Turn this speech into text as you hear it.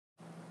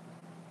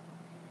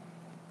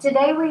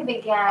Today we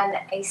begin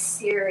a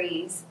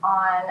series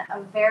on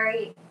a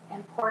very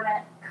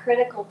important,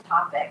 critical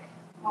topic.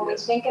 When we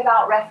think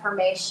about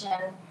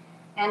Reformation,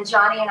 and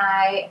Johnny and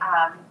I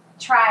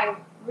try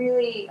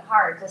really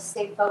hard to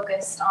stay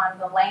focused on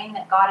the lane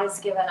that God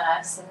has given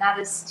us, and that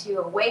is to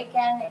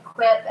awaken,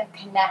 equip, and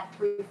connect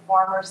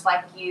reformers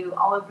like you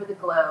all over the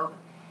globe.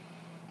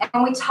 And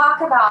when we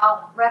talk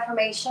about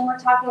Reformation, we're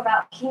talking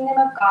about kingdom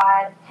of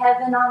God,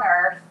 heaven on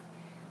earth.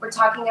 We're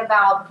talking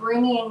about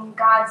bringing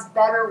God's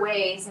better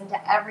ways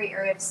into every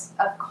area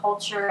of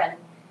culture, and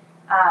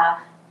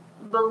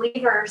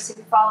believers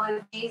who follow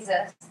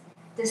Jesus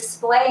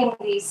displaying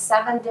these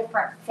 7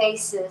 different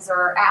faces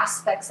or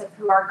aspects of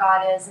who our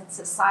God is in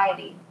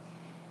society.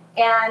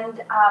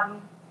 And,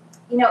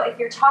 if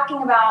you're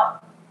talking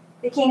about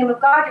the kingdom of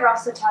God, you're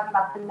also talking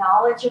about the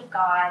knowledge of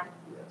God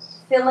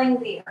filling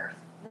the earth,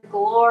 the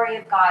glory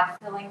of God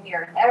filling the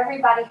earth,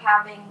 everybody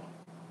having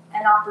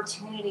an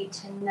opportunity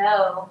to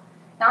know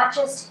not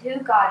just who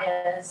God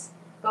is,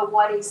 but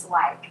what he's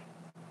like.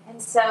 And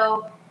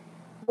so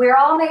we're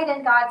all made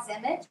in God's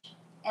image,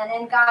 and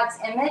in God's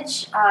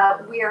image,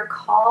 we are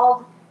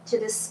called to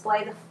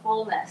display the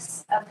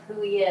fullness of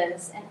who he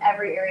is in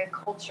every area of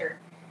culture.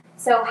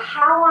 So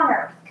how on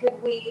earth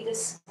could we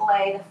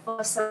display the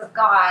fullness of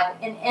God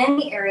in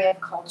any area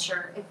of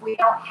culture if we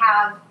don't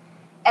have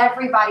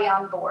everybody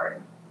on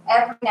board,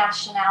 every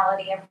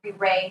nationality, every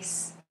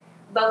race,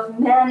 both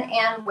men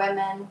and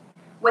women,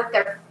 with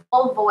their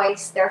full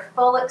voice, their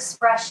full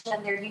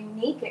expression, their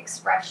unique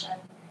expression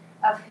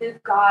of who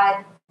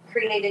God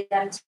created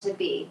them to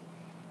be.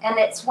 And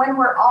it's when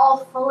we're all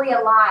fully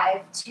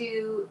alive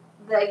to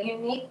the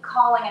unique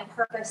calling and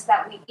purpose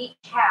that we each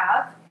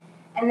have,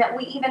 and that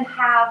we even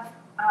have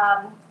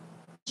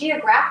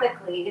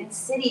geographically in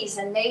cities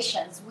and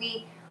nations.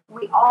 We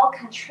all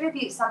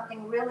contribute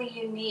something really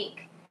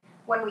unique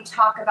when we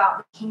talk about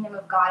the kingdom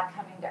of God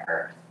coming to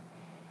earth.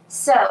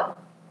 So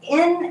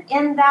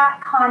in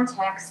that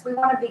context, we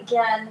want to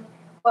begin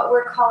what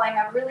we're calling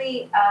a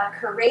really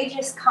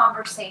courageous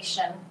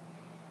conversation.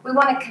 We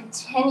want to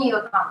continue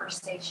a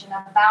conversation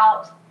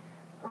about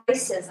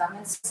racism,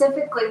 and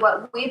specifically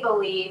what we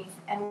believe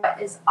and what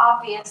is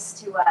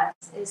obvious to us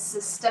is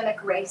systemic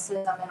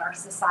racism in our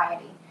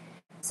society.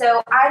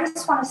 So I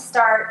just want to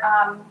start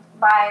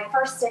by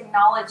first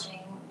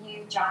acknowledging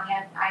you, Johnny.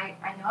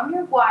 I know I'm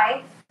your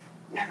wife,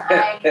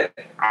 and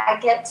I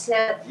get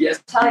to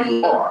tell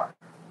you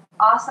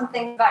awesome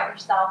things about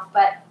yourself,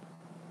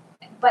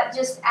 but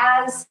just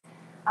as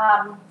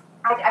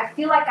I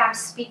feel like I'm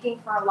speaking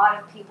for a lot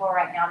of people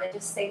right now to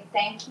just say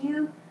thank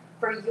you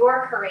for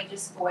your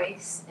courageous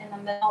voice in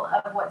the middle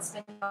of what's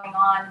been going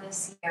on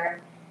this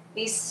year,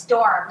 these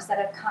storms that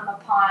have come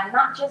upon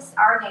not just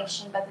our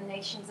nation but the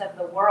nations of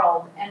the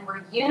world, and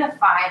we're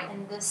unified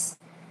in this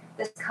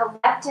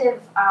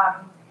collective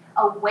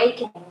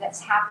awakening that's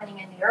happening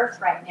in the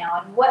earth right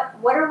now. And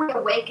what are we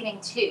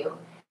awakening to?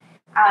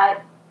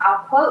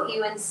 I'll quote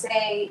you and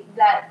say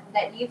that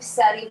you've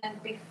said even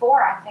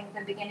before, I think,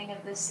 the beginning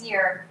of this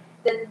year,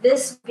 that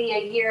this would be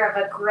a year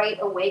of a great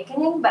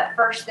awakening, but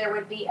first there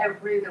would be a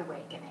rude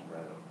awakening.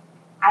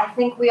 I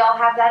think we all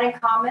have that in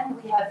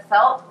common. We have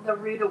felt the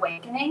rude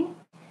awakening.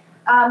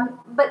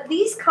 But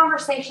these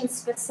conversations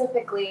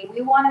specifically,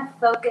 we want to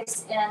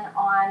focus in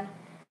on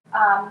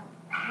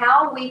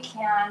how we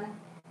can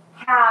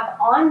have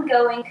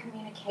ongoing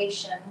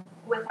communication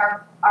with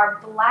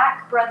our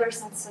Black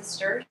brothers and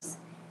sisters.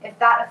 If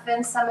that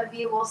offends some of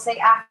you, we'll say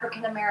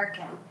African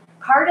American.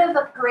 Part of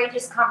a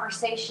courageous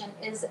conversation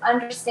is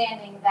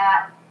understanding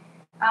that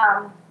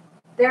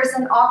there's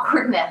an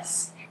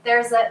awkwardness.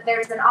 There's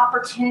an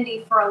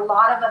opportunity for a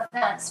lot of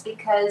offense,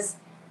 because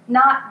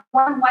not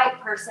one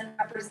white person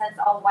represents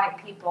all white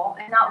people,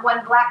 and not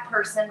one Black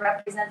person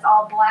represents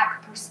all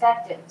Black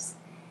perspectives.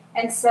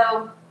 And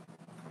so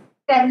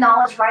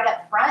acknowledge right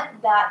up front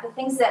that the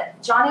things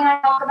that Johnny and I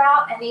talk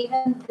about, and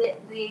even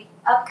the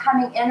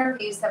upcoming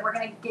interviews that we're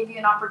going to give you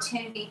an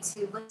opportunity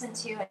to listen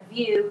to and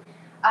view,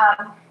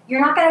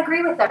 you're not going to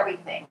agree with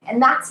everything,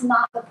 and that's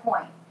not the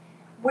point.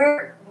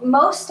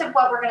 Most of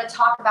what we're going to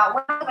talk about,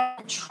 we're not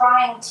even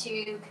trying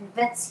to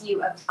convince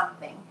you of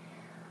something.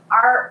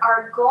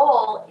 Our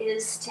goal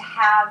is to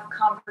have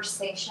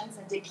conversations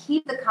and to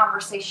keep the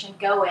conversation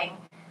going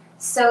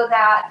so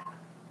that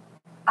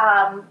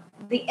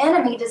the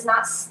enemy does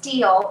not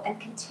steal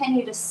and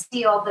continue to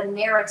steal the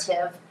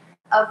narrative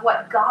of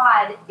what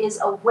God is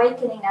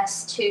awakening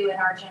us to in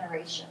our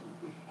generation.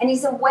 And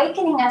he's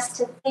awakening us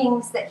to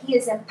things that he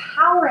is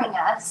empowering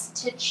us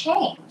to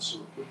change,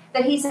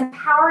 that he's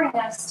empowering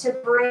us to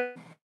bring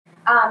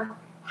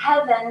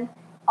heaven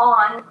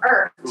on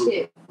earth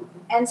too.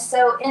 And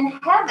so in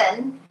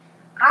heaven,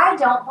 I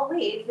don't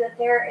believe that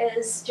there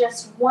is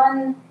just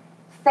one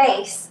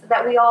face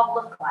that we all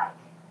look like.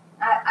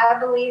 I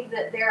believe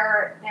that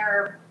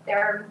there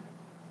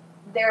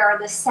are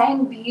the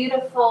same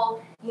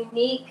beautiful,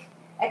 unique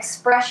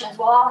expressions.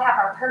 We'll all have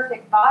our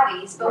perfect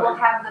bodies, but we'll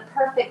have the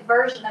perfect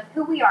version of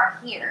who we are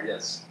here.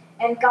 Yes.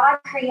 And God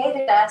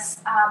created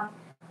us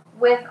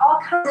with all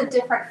kinds of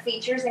different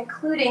features,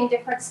 including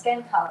different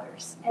skin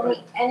colors.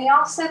 And he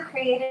also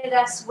created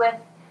us with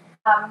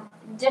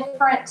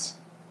different,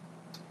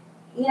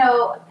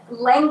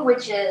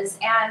 languages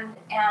and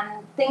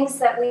things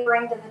that we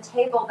bring to the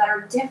table that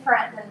are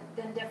different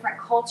than different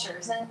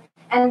cultures.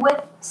 And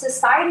with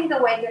society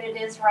the way that it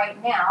is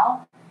right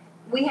now,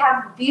 we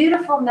have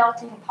beautiful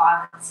melting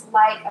pots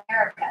like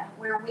America,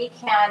 where we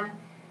can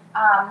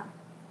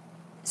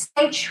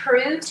stay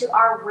true to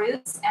our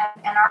roots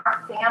and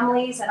our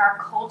families and our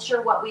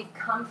culture, what we've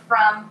come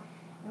from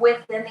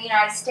within the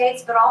United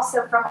States, but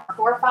also from our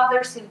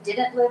forefathers who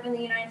didn't live in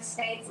the United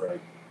States.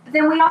 Right. But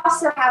then we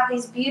also have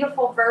these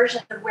beautiful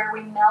versions of where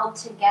we meld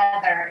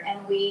together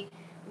and we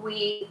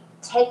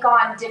take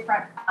on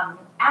different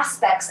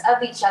aspects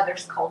of each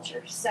other's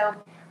cultures. So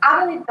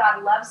I believe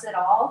God loves it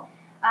all.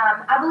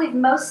 I believe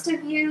most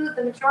of you,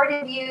 the majority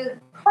of you,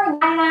 probably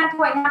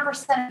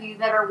 99.9% of you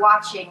that are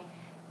watching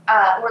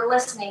or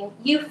listening,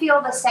 you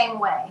feel the same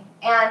way.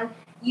 And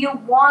you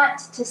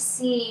want to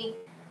see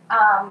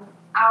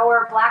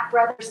our Black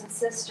brothers and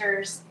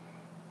sisters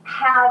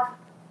have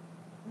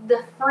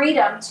the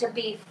freedom to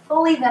be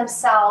fully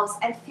themselves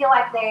and feel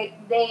like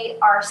they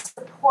are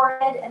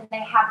supported and they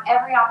have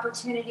every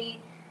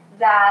opportunity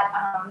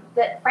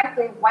that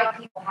frankly white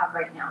people have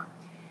right now.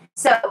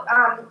 So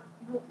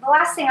the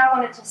last thing I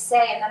wanted to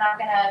say, and then I'm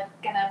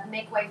gonna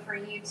make way for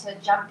you to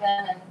jump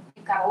in, and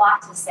you've got a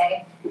lot to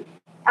say,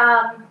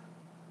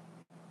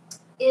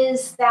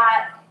 is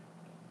that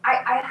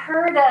I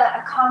heard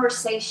a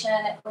conversation.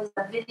 It was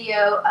a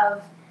video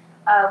of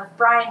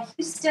Brian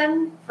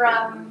Houston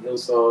from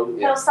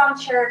Hillsong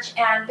Church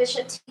and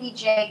Bishop T.D.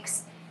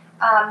 Jakes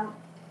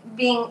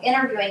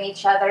interviewing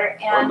each other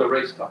and on the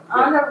race topic.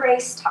 On the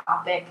race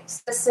topic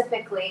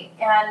specifically.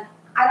 And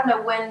I don't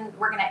know when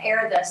we're going to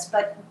air this,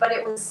 but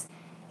it was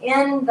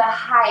in the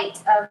height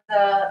of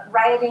the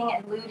rioting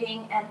and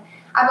looting. And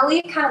I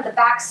believe kind of the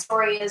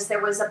backstory is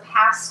there was a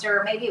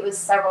pastor, maybe it was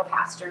several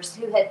pastors,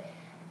 who had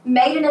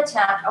made an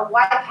attempt, a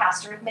white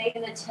pastor had made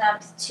an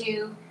attempt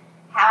to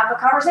have a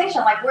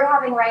conversation like we're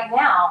having right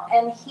now.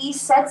 And he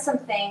said some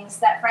things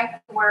that frankly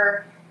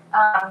were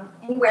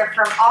anywhere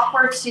from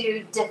awkward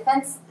to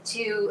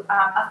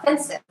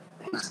offensive.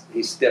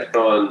 He stepped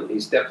on a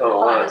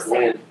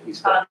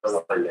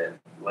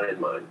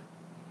landmine.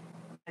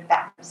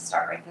 Back to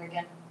start right there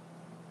again.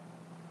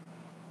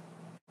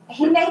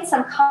 He made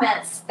some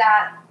comments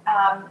that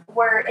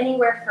were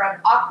anywhere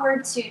from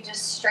awkward to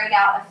just straight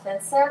out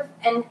offensive,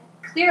 and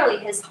clearly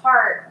his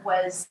heart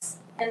was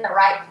in the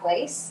right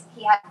place.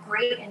 He had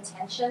great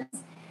intentions.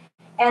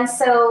 And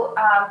so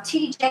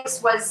T.D.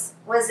 Jakes was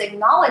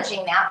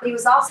acknowledging that, but he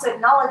was also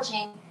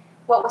acknowledging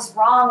what was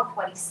wrong with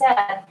what he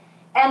said.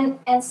 And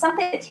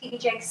something that T.D.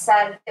 Jakes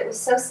said that was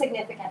so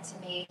significant to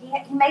me,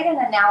 he made an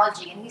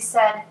analogy, and he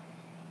said,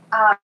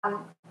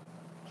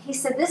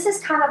 this is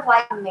kind of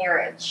like a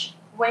marriage.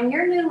 When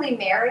you're newly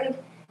married,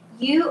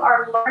 you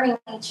are learning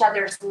each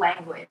other's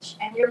language,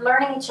 and you're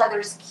learning each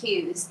other's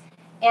cues.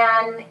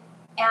 And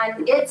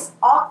it's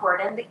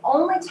awkward. And the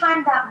only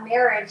time that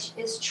marriage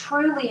is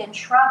truly in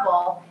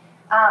trouble,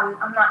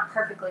 I'm not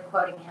perfectly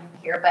quoting him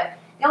here, but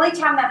the only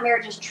time that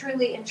marriage is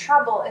truly in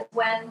trouble is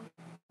when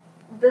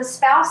the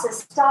spouses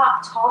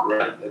stop talking.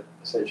 Right, that's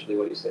essentially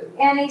what he's saying.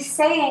 And he's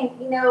saying,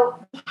 we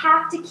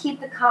have to keep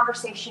the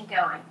conversation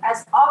going.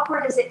 As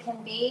awkward as it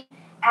can be,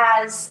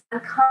 as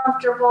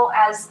uncomfortable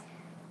as,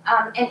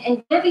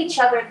 and give each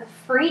other the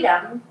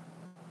freedom,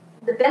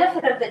 the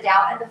benefit of the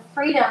doubt, and the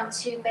freedom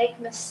to make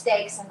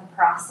mistakes in the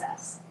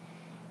process.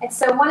 And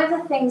so one of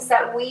the things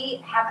that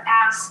we have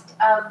asked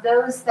of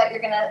those that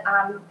you're going to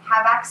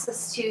have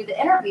access to the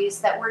interviews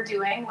that we're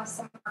doing with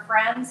some of our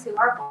friends who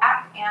are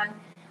Black, and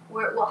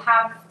we'll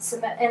have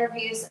some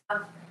interviews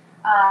of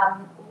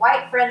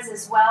white friends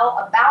as well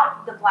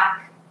about the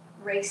Black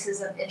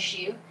racism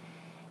issue.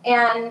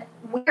 And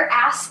we're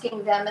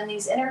asking them in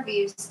these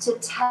interviews to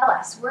tell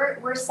us,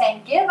 we're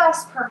saying,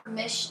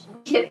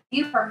 give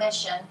you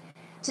permission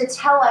to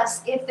tell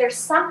us if there's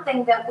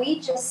something that we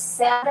just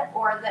said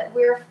or that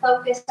we're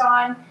focused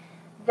on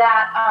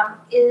that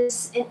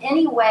is in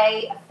any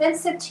way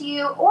offensive to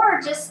you,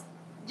 or just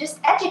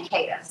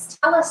educate us.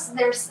 Tell us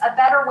there's a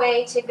better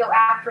way to go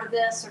after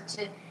this or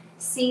to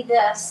see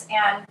this,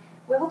 and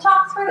we will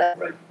talk through it.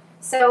 Right.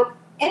 So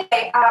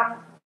anyway,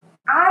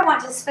 I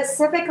want to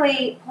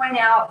specifically point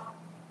out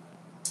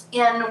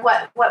in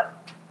what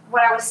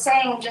I was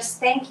saying, just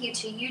thank you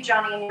to you,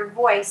 Johnny, and your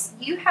voice.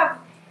 You have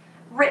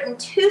written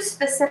two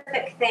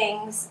specific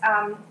things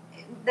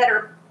that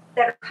are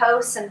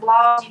posts and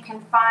blogs you can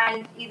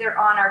find either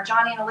on our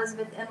Johnny and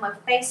Elizabeth Enlow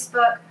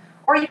Facebook,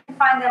 or you can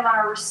find them on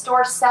our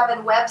Restore 7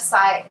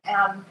 website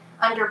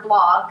under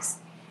blogs.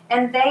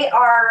 And they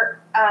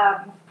are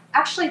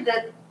actually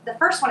the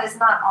first one is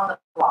not on the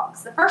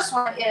blogs. The first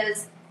one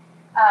is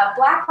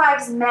Black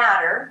Lives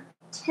Matter,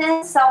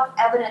 10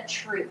 Self-Evident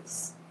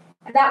Truths.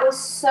 And that was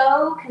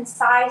so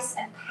concise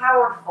and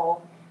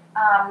powerful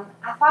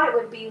I thought it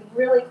would be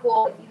really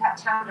cool if you have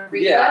time to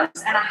read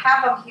those, and I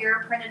have them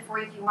here printed for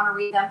you if you want to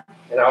read them.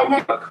 And I'll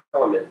give a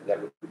comment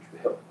that would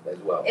help as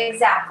well.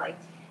 Exactly.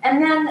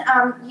 And then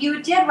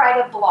you did write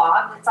a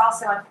blog that's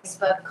also on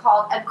Facebook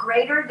called "A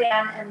Greater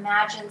Than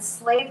Imagined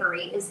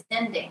Slavery is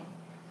Ending."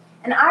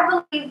 And I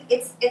believe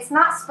it's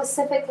not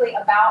specifically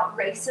about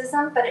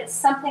racism, but it's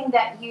something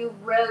that you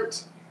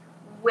wrote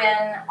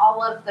when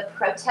all of the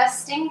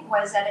protesting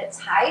was at its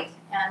height,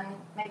 and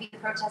maybe the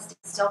protesting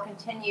still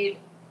continued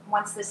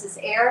once this is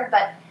aired,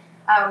 but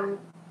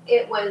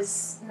it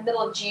was in the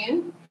middle of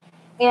June.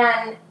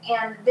 And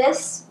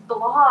this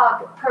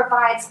blog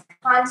provides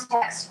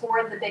context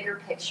for the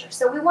bigger picture.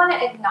 So we want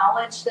to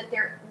acknowledge that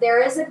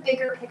there is a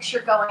bigger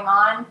picture going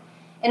on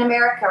in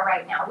America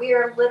right now. We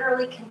are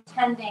literally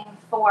contending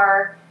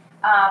for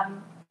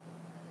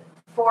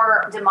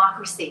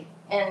democracy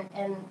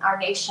in our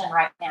nation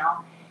right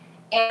now.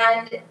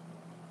 And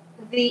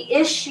the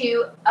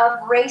issue of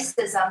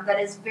racism that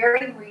is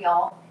very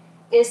real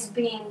is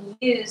being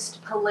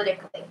used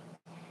politically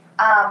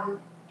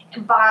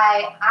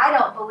by, I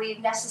don't believe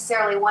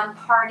necessarily one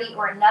party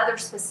or another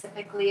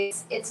specifically.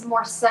 It's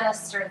more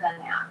sinister than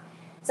that.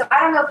 So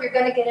I don't know if you're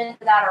going to get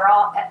into that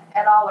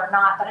at all or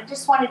not, but I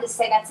just wanted to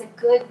say that's a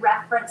good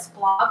reference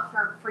blog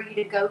for you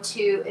to go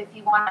to if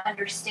you want to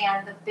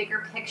understand the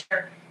bigger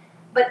picture.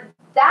 But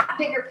that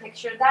bigger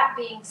picture, that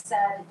being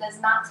said, does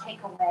not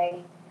take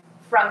away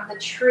from the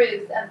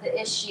truth of the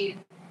issue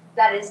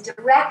that is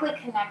directly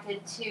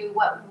connected to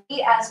what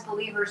we as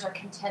believers are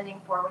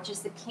contending for, which is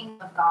the kingdom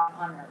of God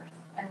on earth.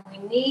 And we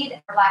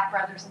need our Black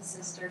brothers and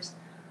sisters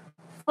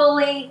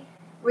fully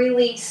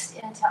released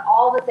into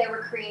all that they were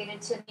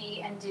created to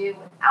be and do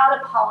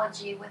without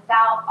apology,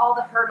 without all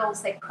the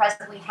hurdles they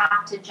presently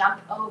have to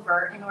jump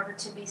over in order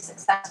to be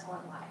successful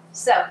in life.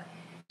 So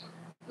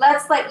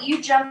let's let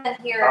you jump in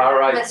here, all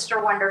right,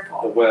 Mr.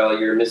 Wonderful. Well,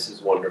 you're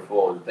Mrs.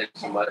 Wonderful, and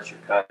thanks so much.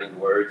 Your kind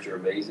words, you're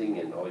amazing,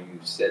 and all you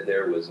said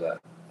there was a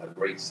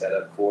great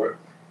setup for it.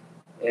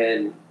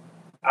 And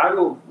I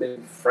will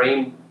maybe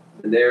frame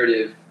the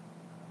narrative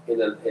in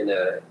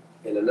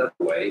another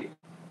way.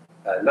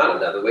 Not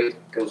another way,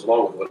 it goes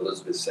along with what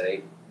Elizabeth's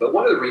saying. But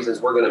one of the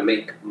reasons we're going to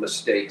make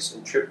mistakes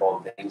and trip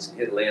on things and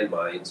hit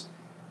landmines,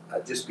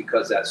 just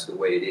because that's the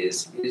way it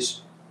is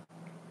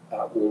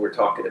when we're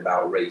talking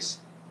about race,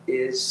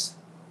 is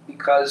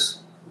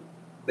because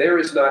there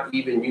is not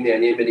even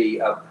unanimity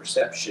of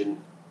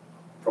perception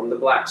from the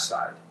Black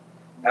side,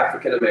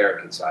 African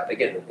American side.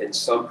 Again, and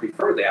some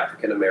prefer the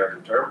African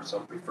American term,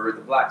 some prefer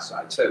the Black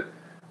side. So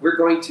we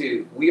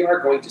are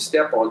going to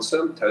step on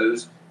some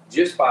toes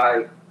just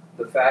by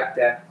the fact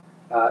that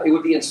it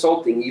would be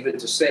insulting even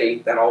to say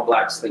that all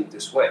Blacks think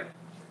this way.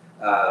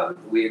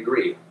 We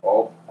agree,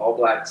 all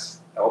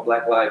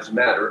Black lives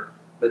matter,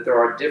 but there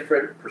are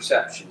different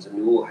perceptions, and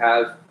we will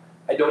have.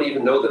 I don't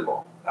even know them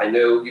all. I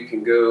know you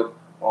can go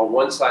on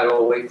one side all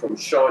the way from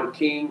Shaun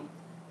King,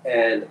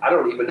 and I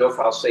don't even know if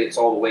I'll say it's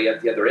all the way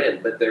at the other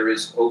end, but there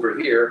is over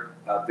here,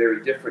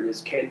 very different,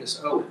 is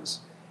Candace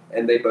Owens,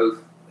 and they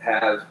both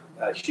have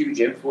a huge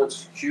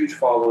influence, huge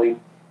following,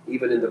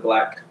 even in the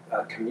Black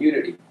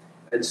community.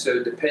 And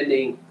so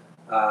depending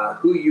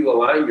who you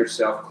align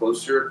yourself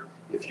closer,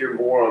 if you're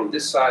more on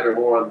this side or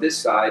more on this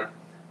side,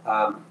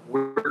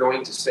 we're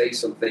going to say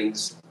some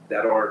things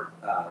that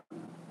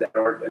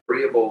aren't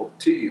agreeable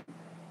to you.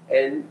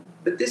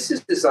 But this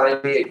is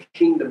designed to be a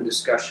kingdom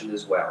discussion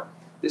as well.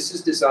 This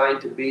is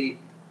designed to be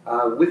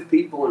with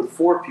people and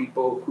for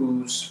people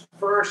whose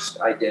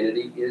first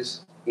identity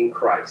is in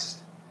Christ.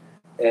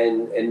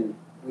 And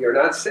we are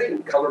not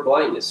saying color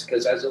blindness,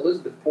 because as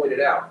Elizabeth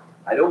pointed out,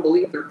 I don't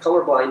believe there's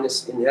color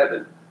blindness in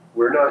heaven.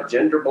 We're not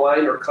gender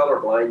blind or color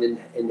blind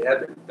in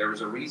heaven.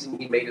 There's a reason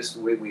he made us the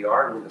way we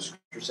are. And when the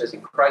scripture says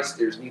in Christ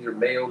there's neither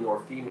male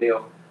nor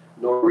female,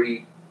 nor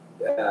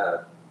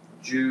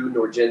Jew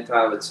nor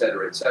Gentile,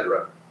 etc.,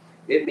 etc.,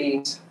 it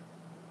means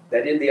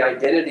that in the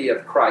identity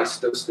of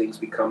Christ, those things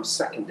become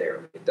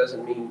secondary. It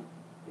doesn't mean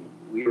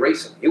we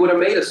erase them. He would have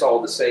made us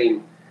all the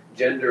same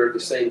gender, the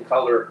same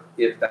color,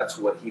 if that's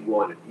what he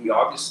wanted. He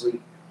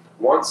obviously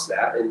wants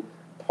that, and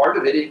part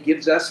of it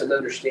gives us an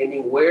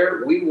understanding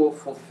where we will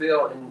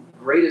fulfill in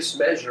greatest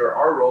measure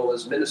our role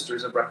as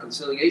ministers of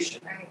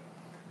reconciliation. Right.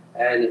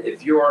 And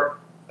if you're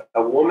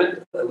a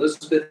woman,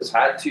 Elizabeth has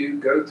had to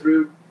go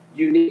through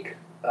unique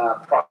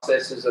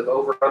processes of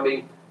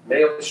overcoming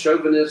male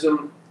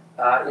chauvinism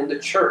in the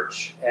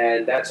church,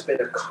 and that's been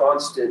a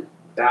constant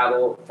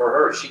battle for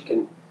her. She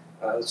can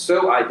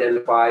so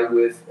identify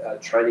with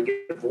trying to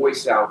get the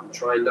voice out and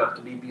trying not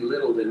to be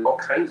belittled and all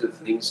kinds of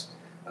things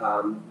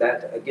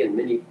that, again,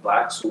 many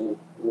Blacks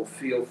will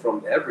feel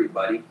from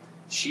everybody.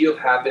 She'll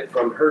have it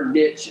from her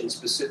niche and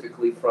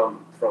specifically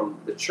from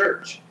the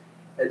church.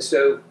 And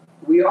so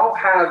we all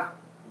have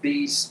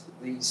these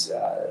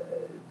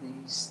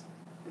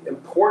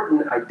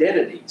important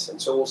identities.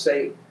 And so we'll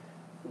say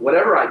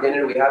whatever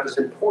identity we have is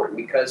important,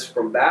 because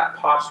from that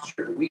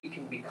posture we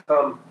can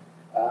become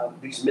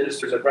these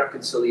ministers of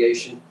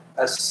reconciliation,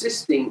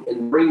 assisting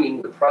in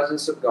bringing the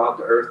presence of God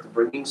to earth,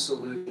 bringing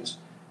solutions,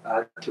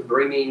 to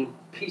bringing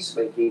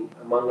peacemaking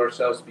among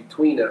ourselves,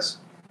 between us.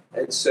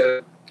 And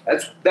so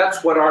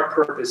that's what our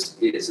purpose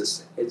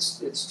is.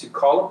 It's to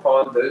call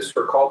upon those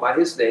who are called by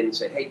his name and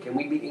say, hey, can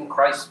we be in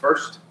Christ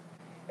first?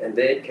 And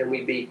then can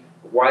we be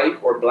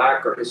white or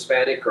black or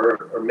Hispanic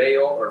or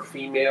male or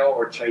female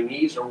or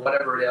Chinese or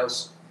whatever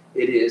else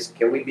it is?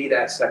 Can we be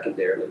that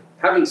secondarily?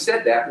 Having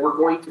said that, we're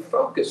going to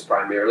focus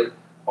primarily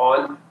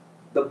on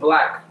the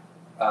black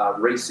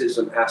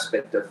racism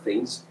aspect of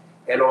things,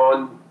 and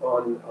on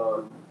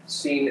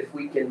seeing if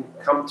we can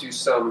come to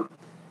some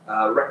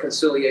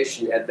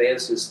reconciliation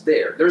advances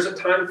there. There's a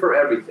time for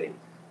everything.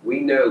 We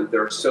know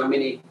there are so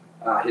many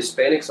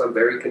Hispanics. I'm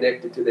very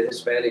connected to the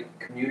Hispanic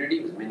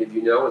community. As many of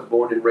you know, I was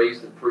born and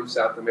raised in Peru,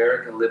 South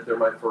America, lived there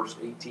my first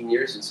 18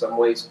 years. In some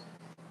ways,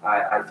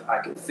 I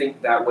can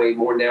think that way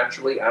more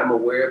naturally. I'm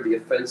aware of the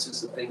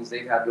offenses and things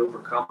they've had to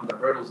overcome, the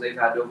hurdles they've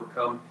had to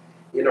overcome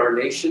in our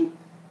nation.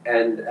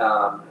 And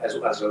as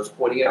I was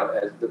pointing out,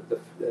 as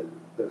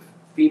the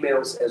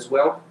females as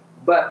well.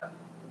 But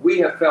we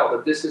have felt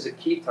that this is a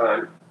key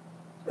time,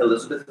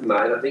 Elizabeth and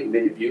I think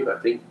many of you, and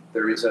I think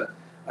there is a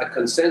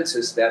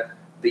consensus that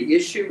the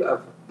issue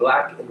of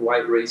black and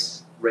white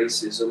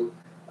racism,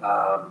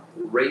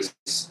 race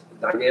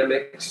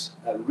dynamics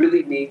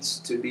really needs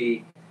to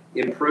be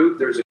improved.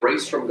 There's a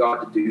grace from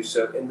God to do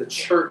so, and the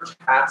church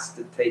has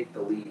to take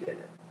the lead in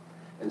it.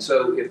 And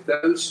so if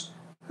those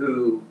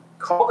who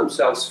call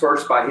themselves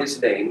first by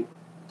his name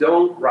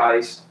don't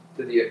rise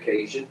to the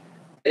occasion,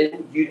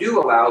 then you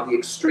do allow the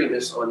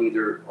extremists on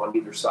either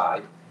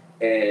side.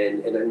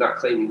 And I'm not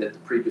claiming that the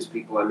previous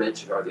people I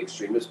mentioned are the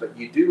extremists, but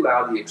you do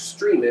allow the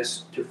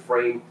extremists to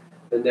frame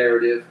the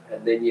narrative,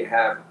 and then you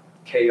have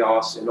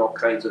chaos and all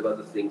kinds of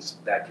other things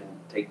that can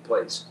take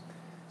place.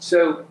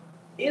 So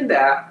in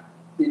that,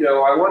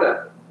 I want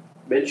to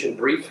mention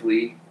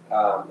briefly,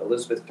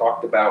 Elizabeth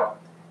talked about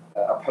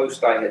a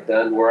post I had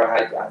done where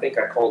I think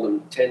I called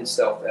them 10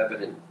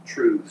 self-evident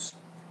truths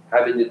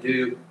having to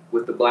do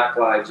with the Black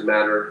Lives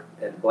Matter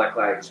and Black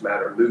Lives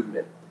Matter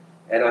movement.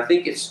 And I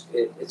think it's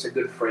a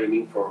good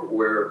framing for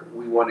where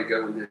we want to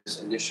go in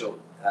this initial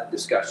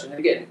discussion. And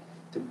again,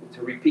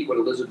 to repeat what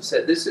Elizabeth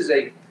said, this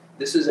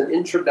is an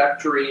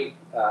introductory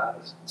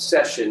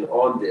session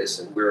on this,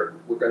 and we're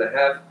going to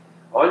have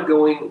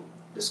ongoing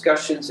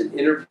discussions and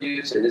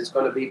interviews, and it's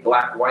going to be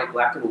black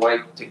and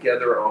white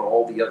together on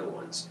all the other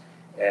ones.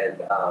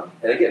 And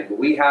again,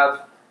 we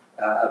have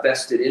a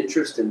vested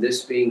interest in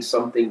this being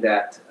something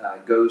that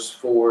goes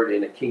forward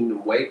in a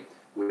kingdom way.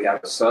 We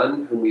have a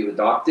son whom we've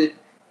adopted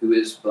who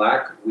is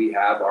black. We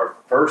have our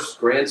first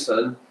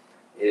grandson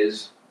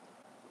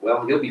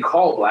he'll be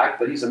called black,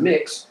 but he's a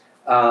mix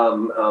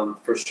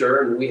for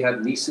sure. And we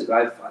have nieces.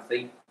 I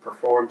think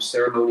performed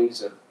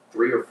ceremonies of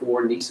 3 or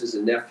 4 nieces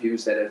and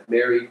nephews that have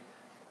married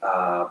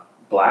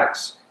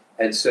blacks.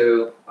 And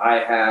so I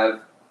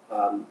have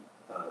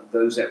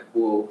those that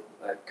will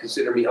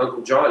consider me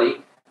Uncle Johnny,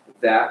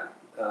 that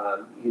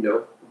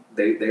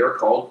they are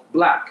called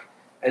black.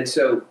 And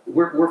so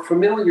we're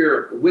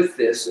familiar with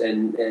this,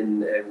 and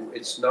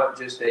it's not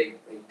just a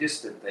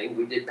distant thing.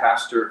 We did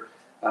pastor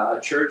a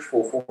church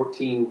for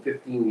 14,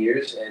 15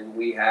 years, and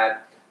we had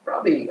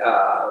probably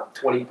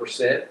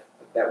 20%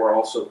 that were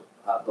also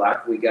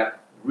black. We got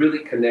really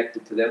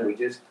connected to them. We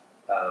just,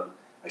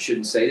 I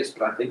shouldn't say this,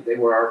 but I think they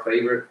were our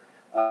favorite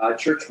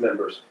church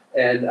members.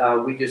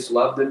 And we just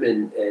loved them,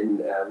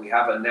 and we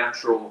have a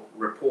natural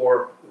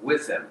rapport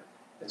with them.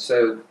 And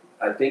so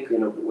I think,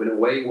 in a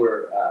way,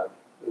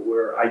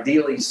 we're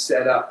ideally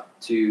set up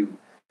to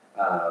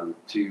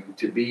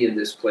be in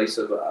this place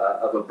of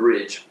a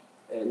bridge,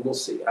 and we'll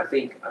see. I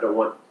don't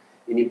want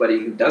anybody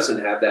who doesn't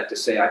have that to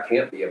say I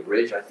can't be a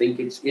bridge. I think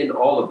it's in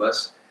all of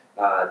us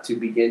to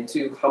begin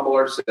to humble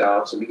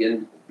ourselves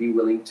and be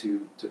willing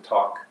to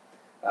talk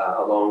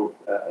along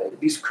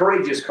these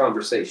courageous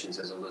conversations,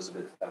 as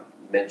Elizabeth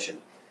mentioned.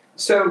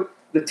 So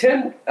the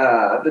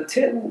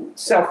 10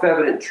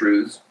 self-evident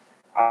truths.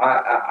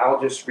 I'll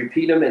just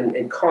repeat them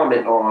and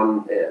comment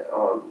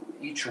on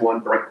each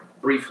one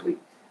briefly.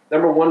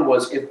 Number 1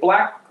 was, if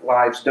black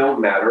lives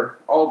don't matter,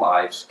 all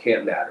lives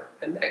can't matter.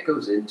 And that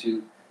goes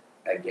into,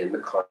 again, the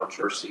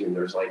controversy. And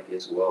there's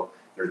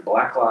there's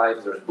black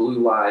lives, there's blue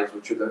lives,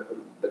 which are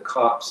the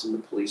cops and the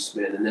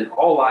policemen. And then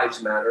all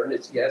lives matter. And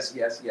it's yes,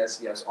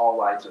 all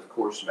lives, of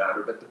course,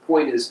 matter. But the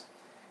point is,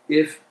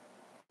 if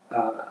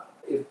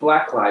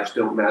black lives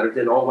don't matter,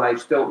 then all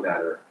lives don't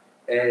matter.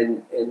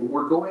 And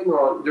we're going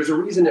on, there's a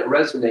reason it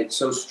resonates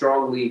so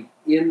strongly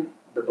in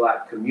the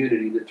black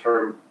community, the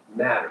term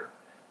matter,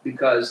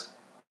 because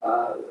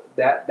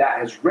that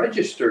has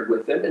registered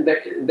with them, and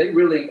they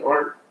really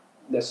aren't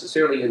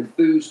necessarily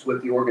enthused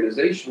with the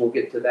organization. We'll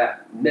get to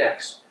that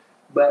next.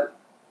 But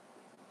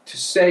to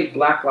say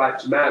Black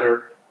Lives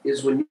Matter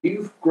is when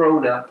you've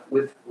grown up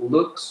with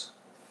looks,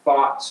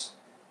 thoughts,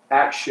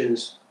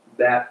 actions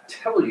that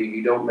tell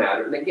you don't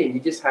matter. And again, you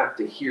just have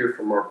to hear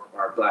from our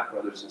black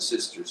brothers and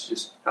sisters,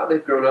 just how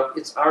they've grown up.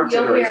 It's our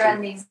generation. You'll hear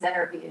in these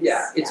interviews.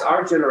 Yeah, it's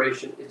our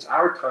generation. It's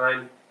our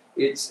time.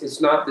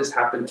 It's not this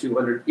happened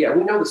 200. Yeah,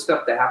 we know the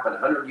stuff that happened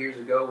 100 years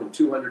ago and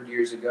 200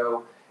 years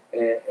ago.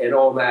 and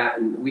all that,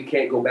 and we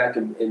can't go back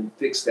and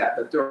fix that.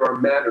 But there are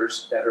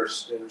matters that are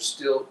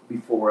still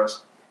before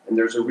us, and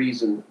there's a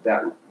reason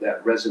that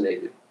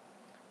resonated.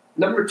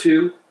 Number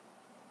two,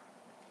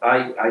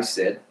 I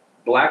said,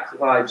 Black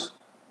Lives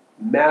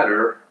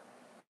Matter,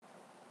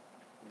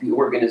 the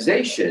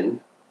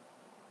organization,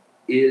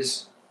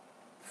 is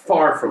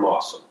far from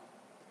awesome.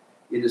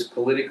 It is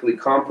politically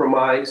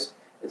compromised,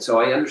 and so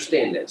I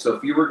understand that. So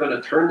if you were going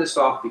to turn this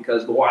off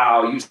because,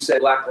 wow, you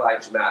said Black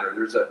Lives Matter,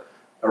 there's a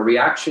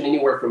reaction,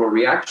 anywhere from a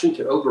reaction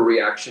to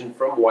overreaction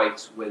from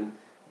whites when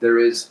there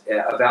is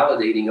a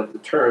validating of the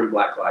term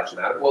Black Lives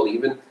Matter. Well,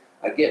 even,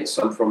 again,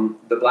 some from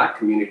the black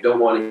community don't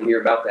want to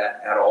hear about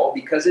that at all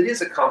because it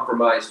is a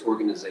compromised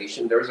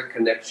organization. There's a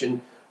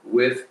connection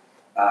with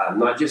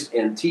not just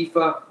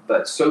Antifa,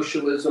 but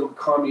socialism,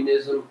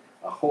 communism,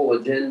 a whole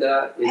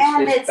agenda.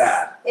 It's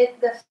bad.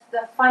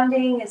 The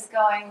funding is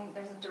going,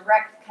 there's a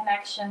direct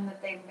connection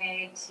that they've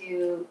made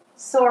to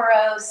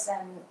Soros,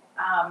 and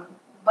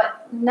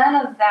but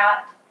none of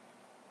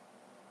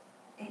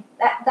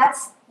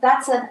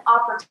that's an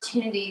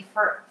opportunity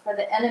for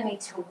the enemy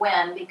to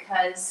win,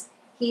 because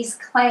he's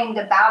claimed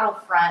a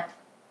battlefront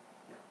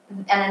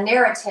and a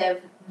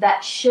narrative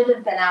that should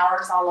have been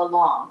ours all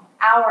along.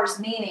 Ours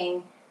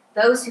meaning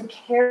those who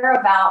care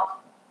about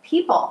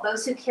people,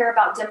 those who care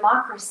about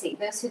democracy,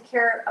 those who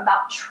care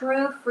about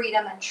true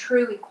freedom and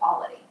true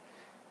equality.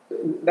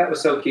 That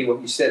was so key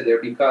what you said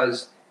there,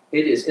 because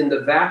it is in the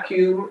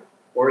vacuum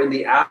or in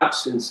the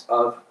absence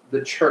of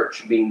the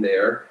church being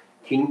there,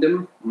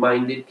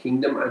 kingdom-minded,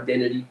 kingdom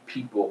identity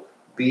people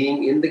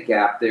being in the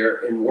gap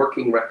there and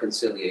working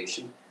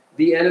reconciliation.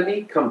 The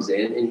enemy comes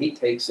in and he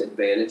takes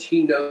advantage.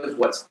 He knows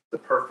what's the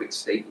perfect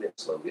statement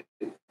slogan.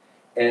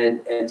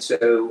 And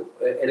so,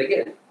 and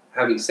again,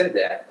 having said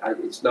that,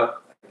 it's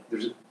not,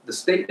 there's the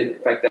statement, in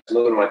fact, that's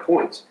another of my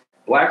points.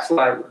 Black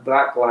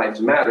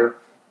Lives Matter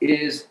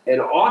is an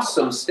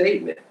awesome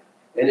statement,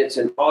 and it's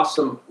an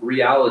awesome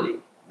reality.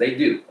 They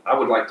do. I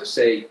would like to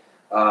say,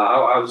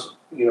 I'd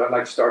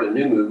like to start a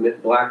new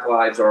movement. Black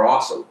lives are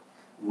awesome.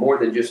 More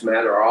than just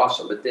matter are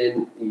awesome. But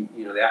then,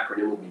 the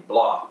acronym would be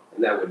BLAH,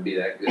 and that wouldn't be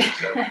that good.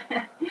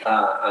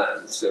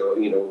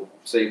 So,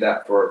 save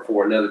that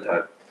for another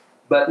time.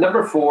 But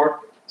number 4,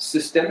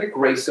 systemic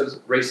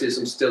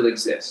racism still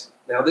exists.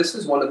 Now, this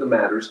is one of the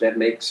matters that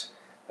makes,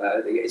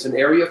 it's an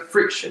area of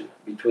friction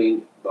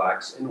between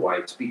blacks and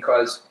whites,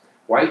 because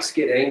whites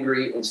get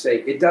angry and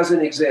say, it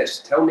doesn't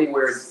exist. Tell me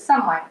where.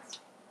 Some whites.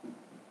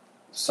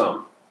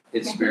 Some.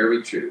 It's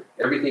very true.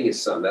 Everything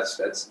is some.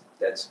 That's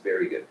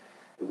very good.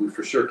 We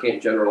for sure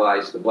can't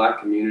generalize the black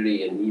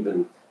community, and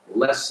even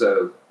less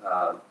so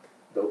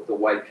the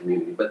white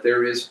community. But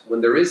when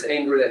there is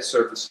anger that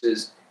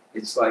surfaces,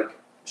 it's like,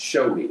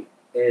 show me,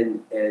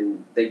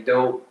 and they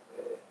don't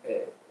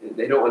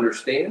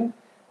understand.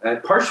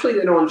 Partially,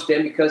 they don't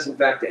understand because, in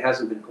fact, it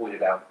hasn't been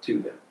pointed out to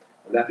them,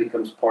 and that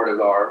becomes part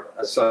of our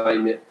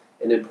assignment.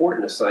 An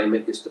important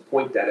assignment is to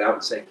point that out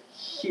and say,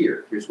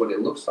 here's what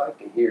it looks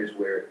like, and here's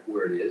where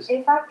it is.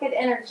 If I could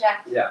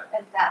interject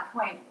at that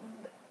point,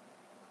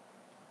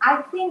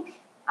 I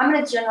think I'm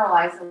going to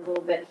generalize a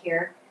little bit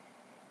here.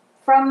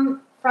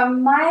 From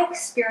my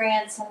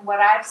experience and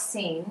what I've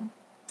seen,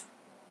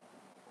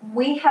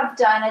 we have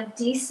done a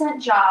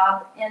decent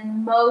job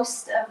in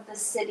most of the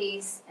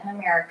cities in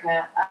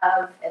America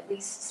of, at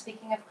least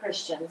speaking of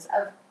Christians,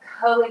 of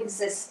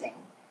coexisting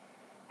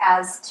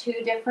as two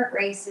different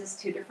races,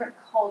 two different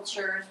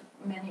cultures,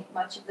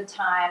 much of the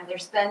time.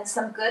 There's been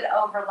some good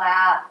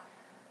overlap.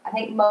 I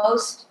think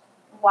most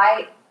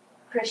white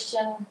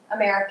Christian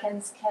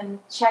Americans can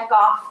check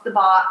off the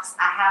box.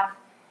 I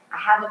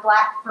have a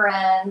black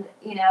friend,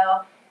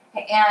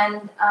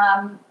 and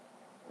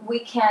we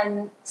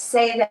can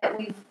say that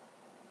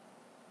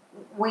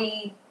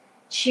we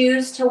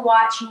choose to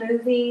watch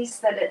movies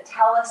that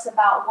tell us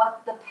about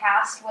what the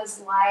past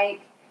was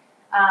like.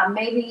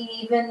 Maybe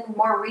even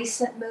more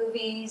recent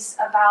movies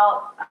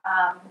about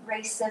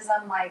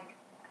racism. Like,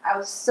 I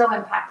was so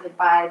impacted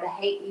by The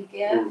Hate U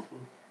Give. Mm-hmm.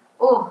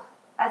 Oh,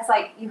 that's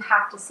like, you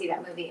have to see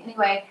that movie.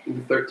 Anyway. The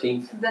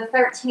 13th.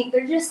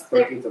 They're just...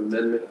 13th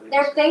Amendment.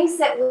 They're things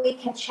that we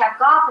can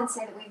check off and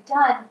say that we've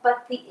done.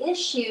 But the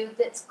issue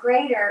that's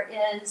greater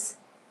is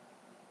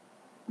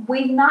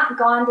we've not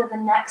gone to the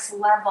next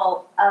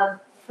level of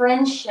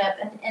friendship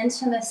and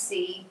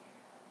intimacy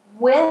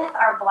with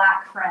our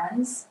black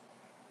friends,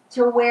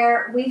 to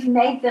where we've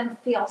made them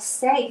feel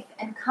safe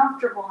and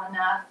comfortable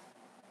enough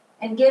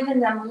and given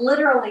them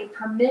literally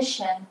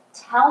permission,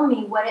 tell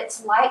me what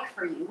it's like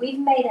for you. We've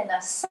made an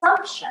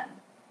assumption,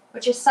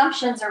 which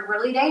assumptions are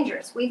really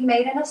dangerous. We've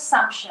made an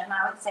assumption,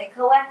 I would say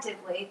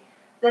collectively,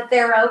 that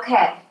they're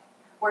okay.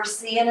 We're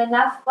seeing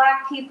enough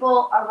black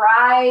people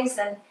arise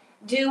and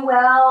do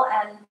well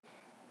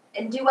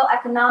and do well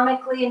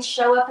economically and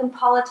show up in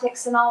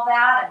politics and all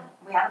that. And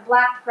we had a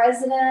black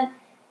president.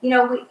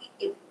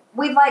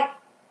 We've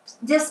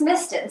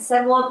dismissed it and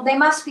said, well, they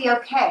must be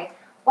okay.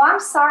 Well, I'm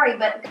sorry,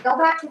 but go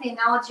back to the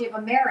analogy of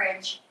a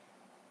marriage.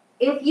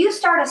 If you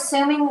start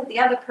assuming that the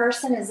other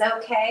person is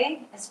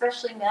okay,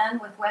 especially men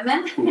with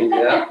women,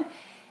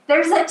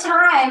 there's a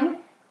time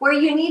where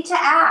you need to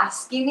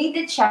ask, you need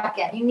to check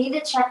in, you need to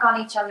check on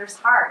each other's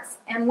hearts.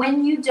 And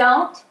when you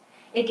don't,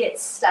 it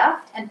gets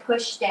stuffed and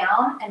pushed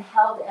down and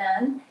held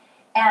in,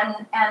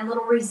 and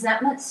little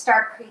resentments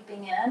start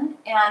creeping in,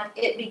 and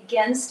it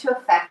begins to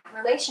affect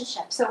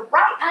relationships. So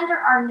right under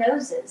our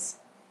noses,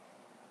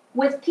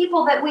 with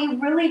people that we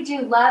really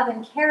do love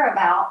and care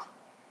about,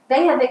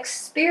 they have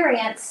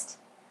experienced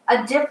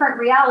a different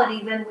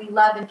reality than we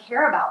love and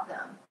care about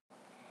them.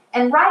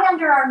 And right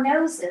under our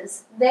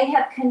noses, they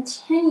have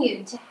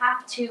continued to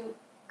have to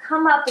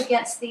come up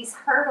against these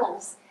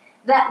hurdles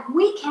that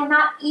we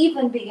cannot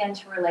even begin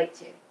to relate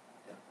to.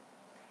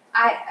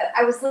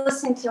 I was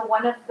listening to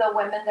one of the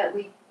women that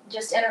we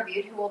just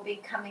interviewed who will be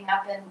coming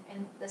up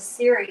in the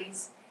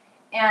series,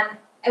 and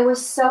it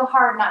was so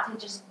hard not to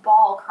just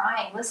bawl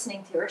crying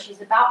listening to her.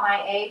 She's about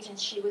my age, and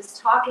she was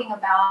talking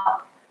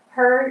about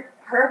her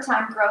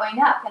time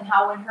growing up and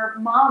how when her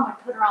mom would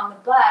put her on the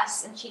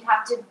bus and she'd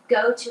have to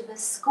go to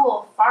this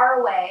school far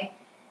away,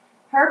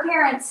 her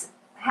parents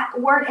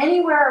weren't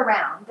anywhere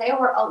around.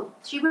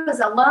 She was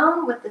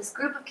alone with this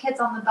group of kids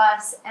on the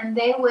bus, and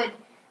they would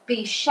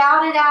be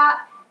shouted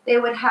at. They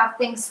would have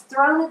things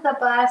thrown at the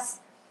bus.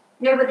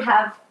 They would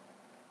have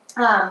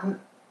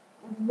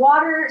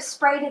water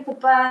sprayed at the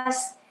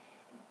bus,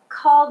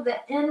 called the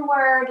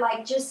N-word,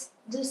 like just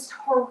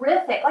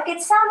horrific. Like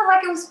it sounded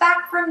like it was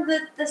back from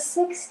the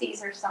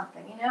 60s or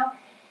something, you know?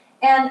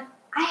 And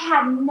I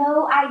had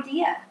no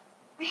idea.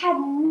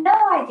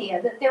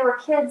 That there were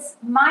kids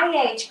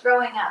my age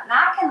growing up. And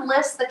I can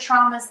list the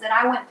traumas that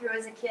I went through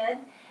as a kid,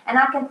 and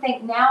I can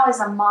think now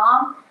as a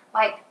mom,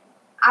 like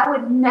I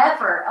would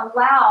never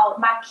allow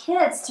my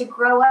kids to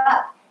grow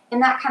up in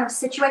that kind of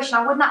situation.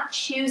 I would not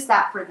choose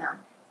that for them.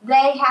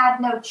 They had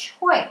no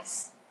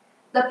choice.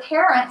 The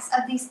parents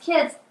of these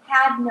kids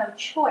had no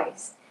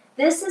choice.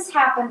 This has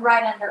happened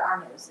right under our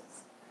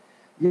noses.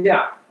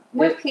 Yeah.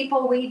 With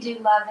people we do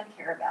love and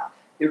care about.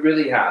 It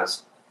really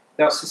has.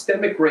 Now,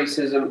 systemic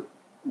racism,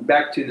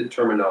 back to the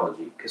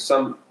terminology, because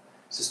some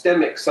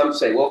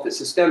say, well, if it's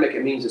systemic,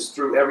 it means it's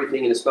through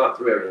everything, and it's not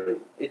through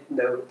everything.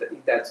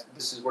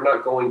 We're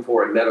not going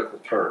for a medical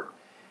term.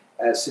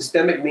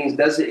 Systemic means,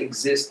 does it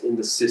exist in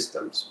the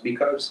systems?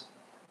 Because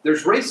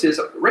there's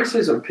racism.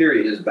 Racism,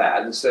 period, is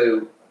bad, and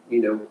so,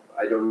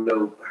 I don't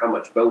know how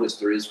much bonus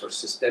there is for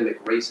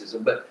systemic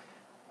racism, but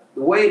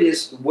the way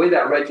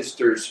that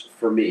registers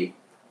for me,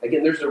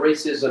 again, there's the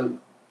racism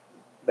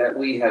that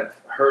we have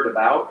heard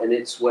about, and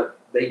it's what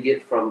they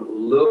get from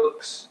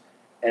looks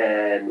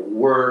and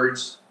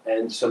words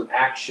and some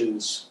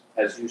actions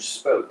as you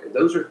spoke. And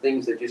those are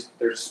things that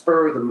they're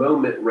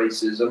spur-of-the-moment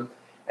racism,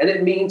 and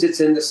it means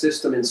it's in the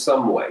system in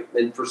some way.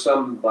 And for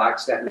some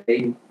blacks, that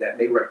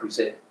may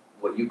represent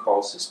what you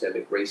call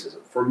systemic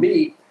racism. For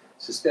me,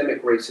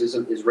 systemic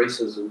racism is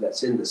racism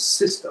that's in the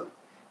system.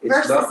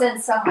 Versus in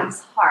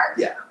someone's heart.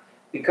 Yeah,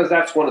 because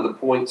that's one of the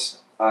points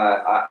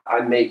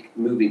I make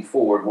moving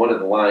forward. One of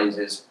the lines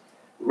is,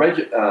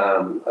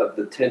 of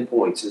the 10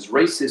 points, is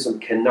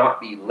racism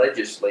cannot be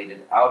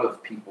legislated out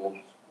of people's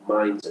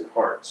minds and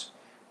hearts.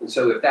 And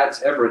so if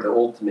that's ever the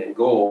ultimate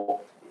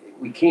goal,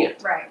 we can't.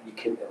 Right. You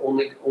can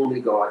only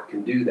God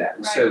can do that.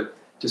 And right. So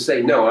to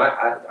say, no,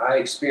 I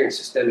experience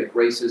systemic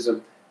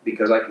racism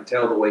because I can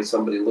tell the way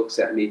somebody looks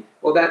at me,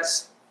 well,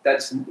 that's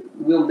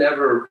we'll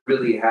never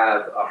really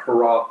have a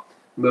hurrah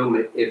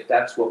moment if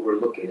that's what we're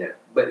looking at.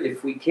 But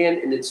if we can,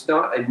 and it's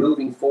not a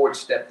moving forward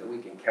step that we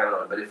can count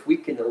on, but if we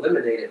can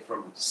eliminate it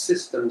from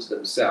systems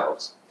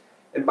themselves,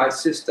 and by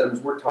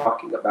systems we're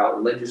talking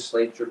about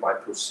legislature, by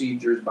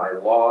procedures, by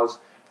laws.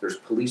 There's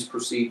police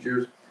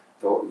procedures.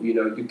 So,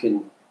 you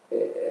can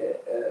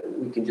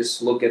we can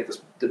just look at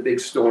the big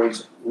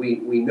stories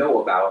we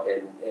know about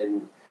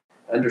and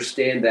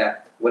understand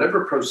that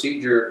whatever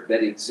procedure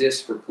that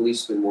exists for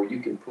policemen where you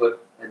can put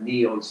a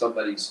knee on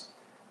somebody's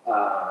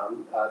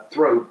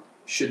throat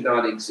should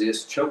not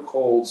exist.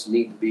 Chokeholds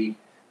need to be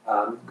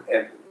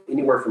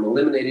anywhere from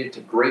eliminated to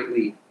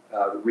greatly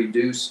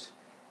reduced.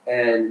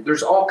 And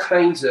there's all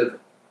kinds of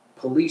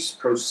police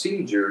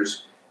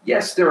procedures.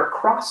 Yes, they're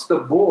across the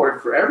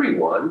board for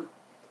everyone,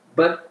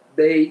 but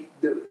the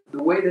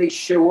way they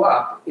show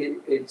up,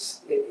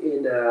 it's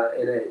in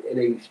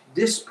a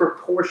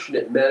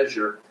disproportionate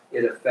measure.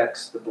 It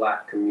affects the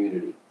black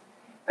community,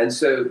 and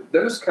so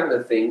those kind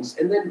of things,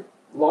 and then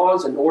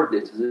laws and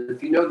ordinances.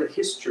 If you know the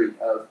history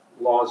of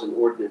laws and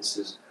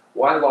ordinances,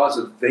 why laws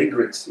of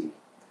vagrancy,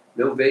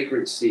 no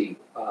vagrancy,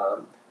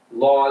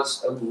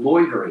 laws of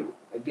loitering.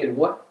 Again,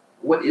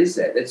 what is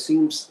that? That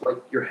seems like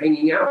you're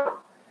hanging out.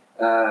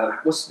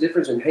 What's the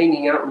difference in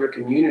hanging out in your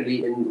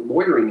community and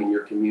loitering in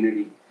your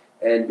community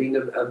and being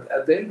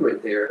a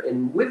vagrant there?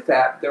 And with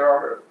that, there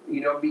are,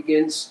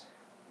 begins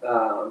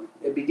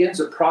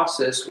a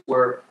process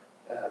where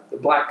the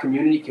black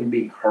community can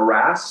be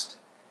harassed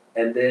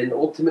and then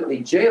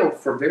ultimately jailed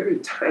for very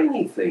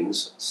tiny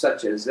things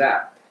such as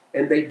that.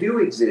 And they do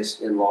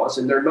exist in laws,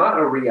 and they're not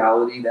a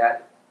reality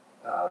that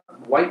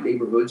white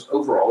neighborhoods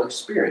overall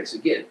experience.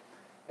 Again,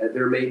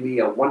 there may be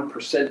a 1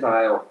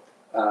 percentile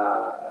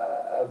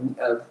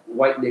of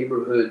white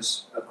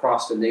neighborhoods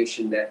across the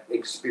nation that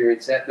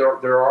experience that.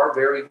 There are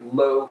very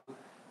low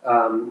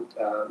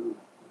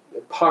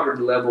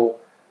poverty level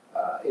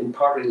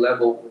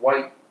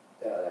white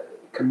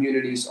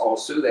communities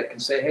also that can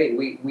say, hey,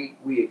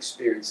 we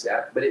experience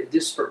that, but it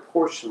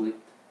disproportionately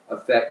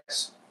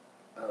affects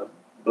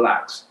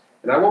blacks.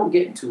 And I won't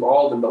get into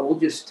all of them, but we'll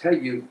just tell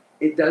you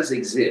it does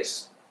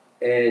exist.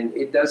 And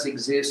it does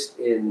exist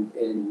in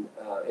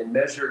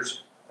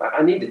measures.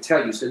 I need to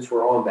tell you, since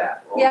we're on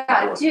that. Yeah,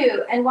 I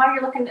do. And while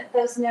you're looking at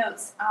those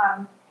notes,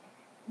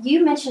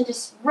 you mentioned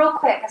just real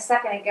quick a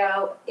second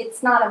ago,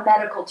 it's not a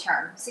medical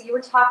term. So you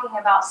were talking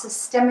about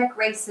systemic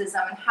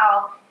racism and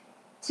how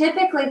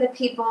typically the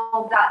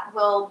people that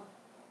will,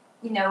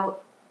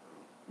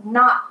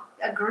 not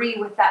agree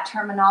with that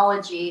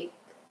terminology,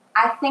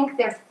 I think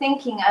they're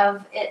thinking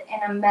of it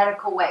in a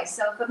medical way.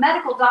 So if a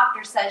medical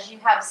doctor says you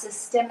have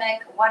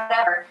systemic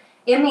whatever,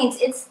 it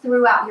means it's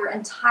throughout your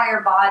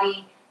entire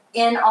body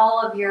in all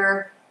of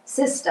your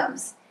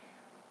systems.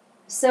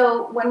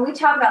 So when we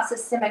talk about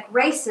systemic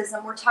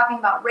racism, we're talking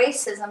about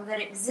racism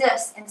that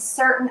exists in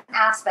certain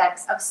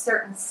aspects of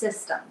certain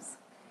systems.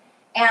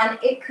 And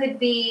it could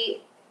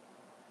be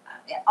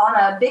on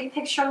a big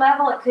picture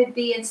level, it could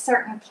be in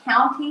certain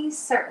counties,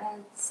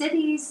 certain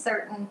cities,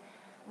 certain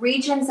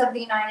regions of the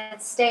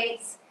United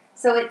States.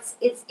 So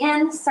it's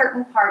in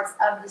certain parts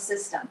of the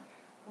system.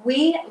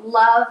 We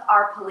love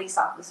our police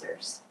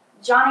officers.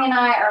 Johnny and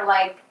I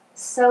are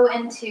so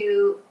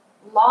into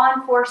law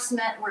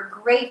enforcement. We're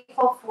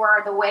grateful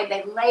for the way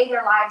they lay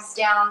their lives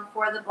down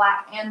for the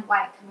black and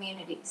white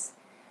communities,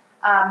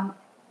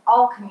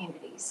 all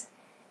communities.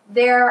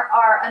 There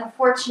are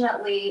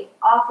unfortunately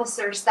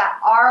officers that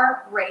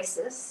are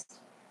racist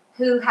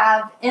who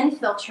have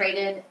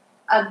infiltrated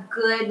a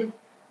good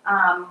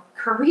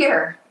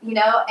career,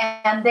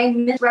 and they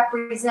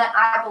misrepresent,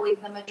 I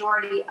believe, the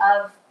majority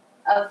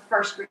of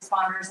first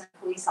responders and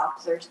police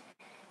officers.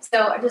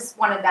 So I just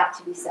wanted that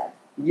to be said.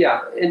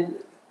 Yeah, and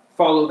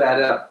follow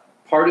that up.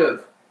 Part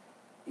of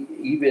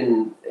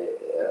even,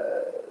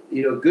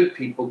 good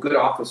people, good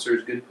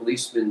officers, good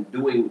policemen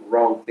doing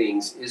wrong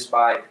things is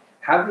by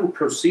having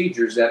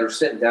procedures that are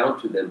sent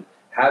down to them,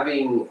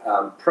 having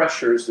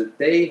pressures that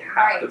they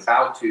have to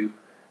bow to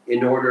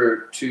in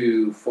order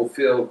to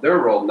fulfill their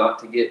role, not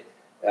to get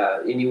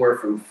anywhere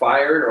from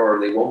fired or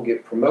they won't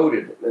get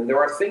promoted. And there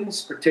are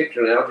things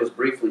particularly, and I'll just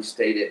briefly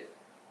state it,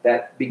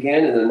 that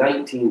began in the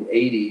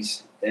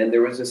 1980s, and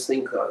there was this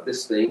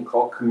thing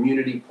called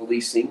community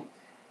policing,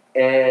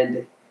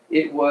 and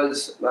it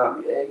was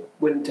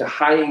went into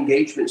high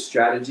engagement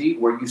strategy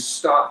where you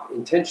stop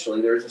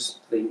intentionally. There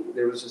was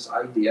this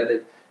idea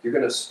that you're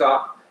going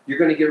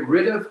to get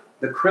rid of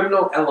the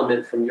criminal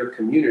element from your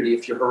community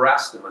if you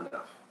harass them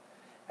enough.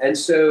 And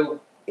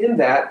so in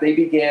that, they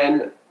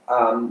began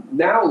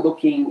now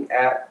looking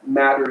at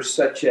matters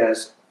such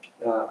as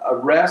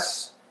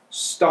arrests,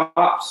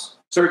 stops,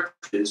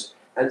 searches.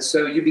 And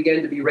so you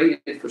began to be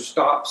rated for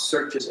stops,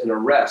 searches, and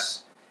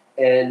arrests.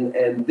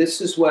 And this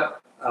is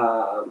what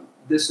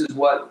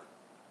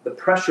the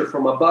pressure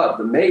from above.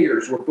 The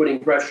mayors were putting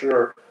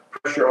pressure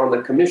on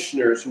the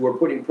commissioners, who were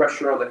putting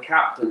pressure on the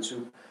captains, who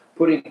were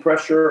putting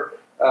pressure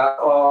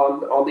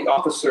on the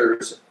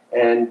officers.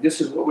 And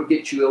this is what would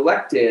get you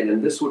elected,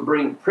 and this would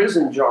bring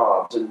prison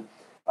jobs and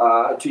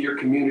to your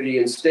community.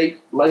 And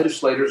state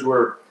legislators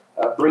were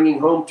bringing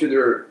home to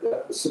their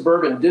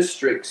suburban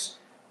districts,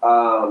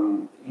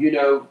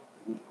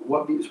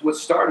 what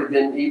started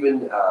in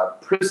even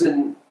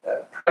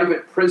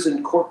private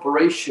prison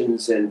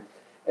corporations, and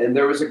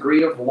there was a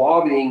degree of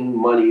lobbying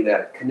money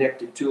that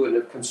connected to it,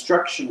 of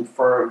construction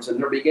firms, and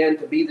there began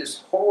to be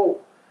this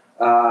whole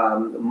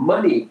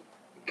money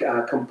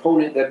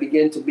component that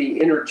began to be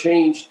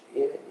interchanged,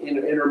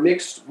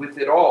 intermixed with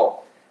it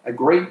all. A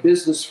great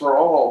business for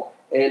all,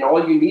 and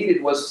all you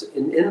needed was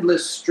an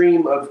endless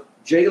stream of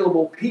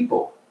jailable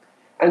people.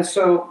 And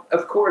so,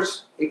 of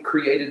course, it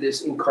created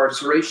this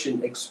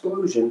incarceration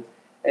explosion,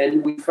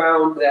 and we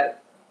found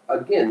that,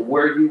 again,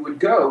 where you would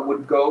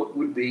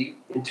be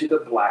into the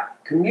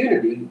black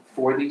community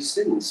for these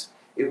things.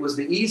 It was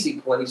the easy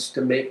place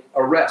to make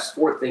arrests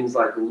for things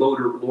like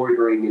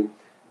loitering and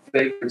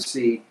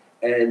vagrancy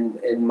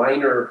and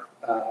minor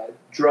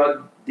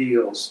drug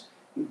deals.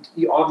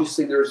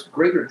 Obviously, there's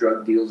greater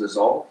drug deals as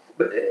well.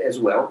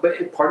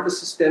 But part of the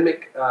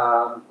systemic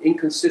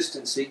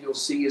inconsistency you'll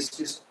see is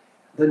just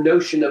the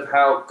notion of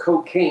how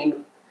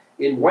cocaine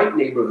in white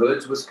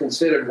neighborhoods was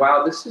considered,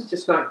 wow, this is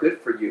just not good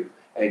for you.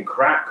 And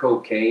crack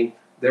cocaine,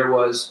 there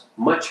was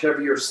much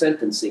heavier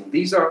sentencing.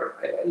 These are,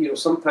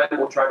 sometime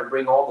we'll try to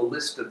bring all the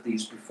list of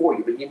these before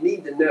you, but you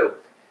need to know,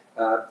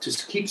 to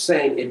keep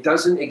saying it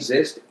doesn't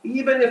exist,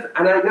 even if,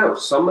 and I know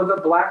some of the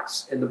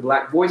blacks and the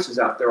black voices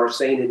out there are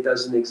saying it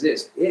doesn't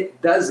exist.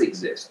 It does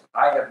exist.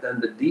 I have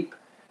done the deep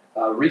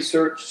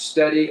research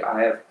study.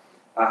 I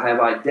have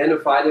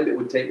identified them. It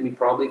would take me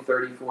probably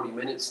 30, 40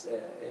 minutes.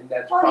 And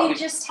that's you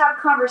just have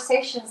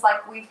conversations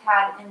like we've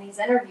had in these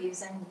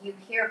interviews, and you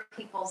hear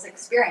people's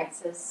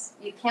experiences.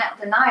 You can't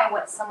deny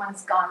what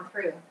someone's gone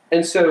through.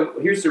 And so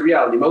here's the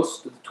reality.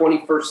 Most of the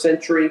 21st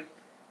century,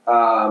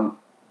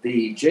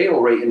 the jail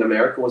rate in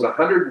America was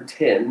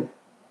 110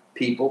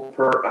 people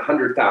per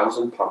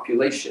 100,000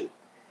 population.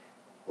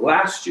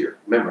 Last year,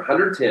 remember,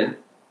 110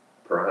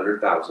 per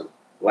 100,000.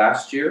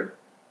 Last year,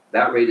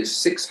 that rate is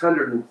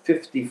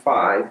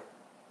 655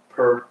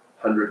 per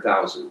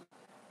 100,000.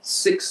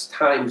 6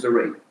 times the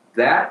rate.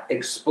 That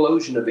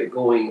explosion of it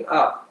going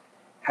up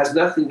has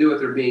nothing to do with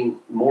there being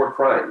more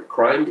crime.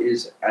 Crime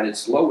is at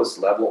its lowest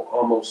level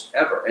almost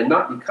ever, and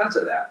not because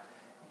of that.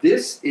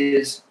 This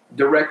is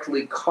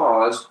directly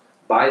caused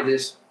by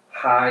this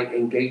high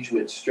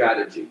engagement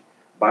strategy,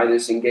 by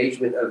this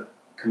engagement of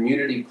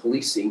community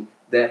policing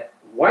that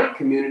white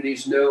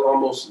communities know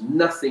almost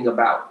nothing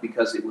about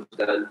because it was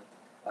done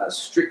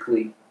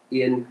strictly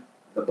in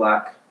the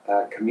black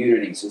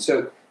communities. And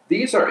so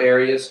these are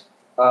areas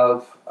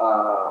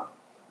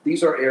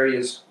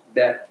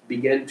that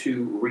begin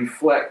to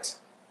reflect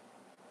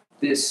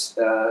this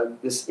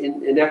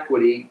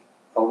inequity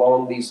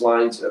along these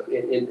lines of,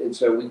 and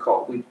so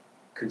we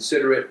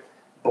consider it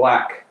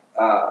black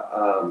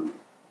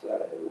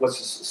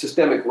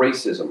systemic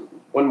racism.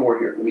 One more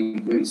here. Let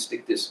me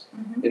stick this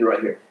in right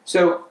here.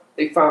 So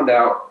they found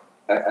out,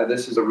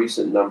 this is a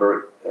recent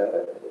number,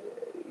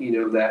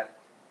 that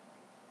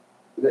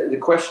the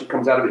question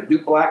comes out of it: do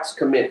blacks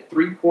commit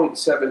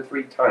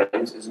 3.73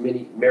 times as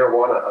many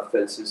marijuana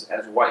offenses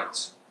as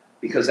whites?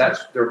 Because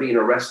they're being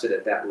arrested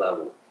at that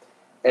level.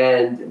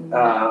 And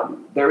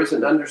there is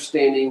an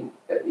understanding,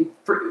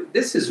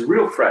 this is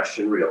real fresh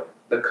and real.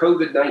 The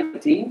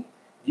COVID-19,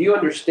 do you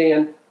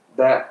understand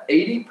that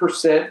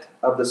 80%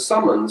 of the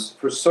summons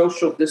for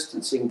social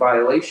distancing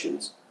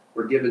violations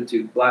were given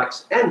to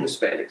blacks and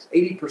Hispanics?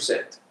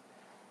 80%.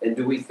 And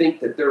do we think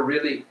that they're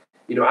really,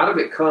 out of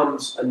it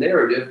comes a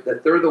narrative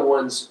that they're the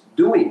ones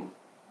doing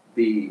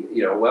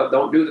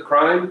don't do the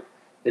crime,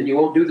 then you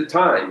won't do the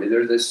time. And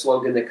there's this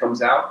slogan that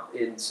comes out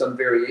in some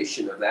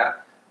variation of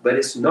that. But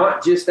it's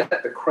not just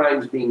that the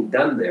crime's being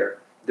done there.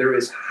 There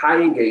is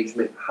high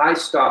engagement, high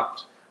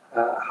stops,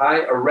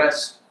 high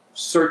arrests,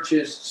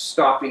 searches,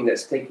 stopping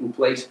that's taking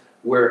place,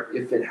 where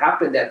if it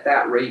happened at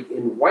that rate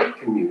in white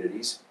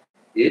communities,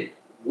 it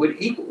would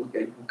equal,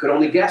 you could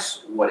only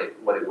guess what it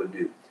would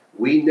do.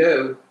 We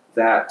know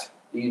that,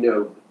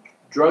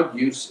 drug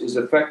use is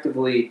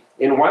effectively,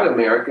 in white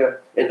America,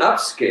 an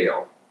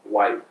upscale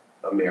white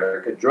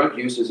America. Drug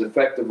use is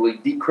effectively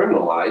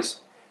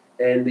decriminalized,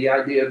 and the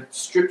idea of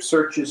strip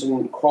searches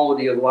and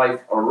quality of life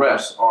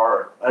arrests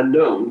are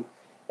unknown.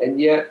 And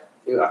yet,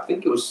 I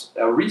think it was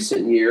a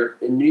recent year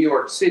in New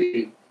York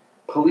City,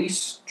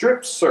 police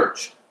strip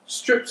searched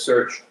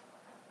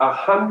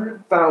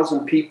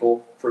 100,000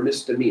 people for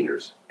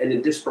misdemeanors, and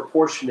a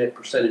disproportionate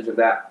percentage of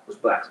that was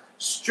blacks.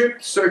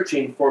 Strip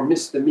searching for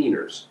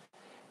misdemeanors.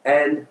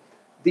 And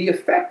the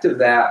effect of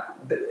that,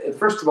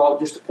 first of all,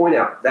 just to point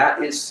out,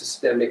 that is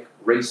systemic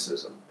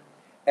racism.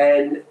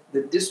 And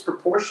the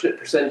disproportionate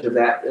percentage of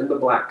that in the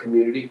black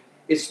community,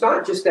 it's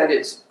not just that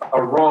it's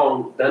a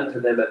wrong done to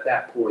them at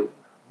that point,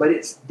 but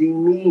it's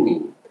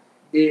demeaning.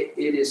 It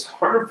is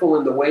harmful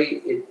in the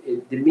way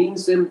it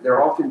demeans them.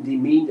 They're often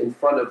demeaned in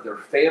front of their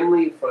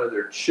family, in front of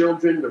their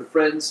children, their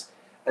friends.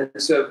 And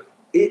so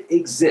it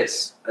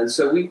exists. And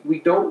so we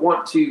don't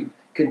want to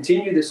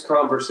continue this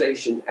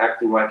conversation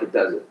acting like it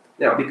doesn't.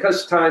 Now,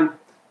 because time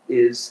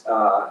is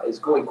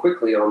going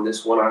quickly on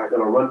this one, I'm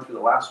going to run through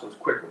the last ones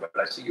quicker, but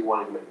I see you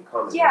wanting to make a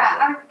comment.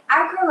 Yeah,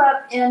 I grew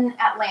up in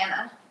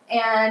Atlanta,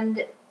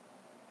 and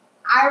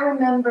I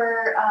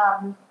remember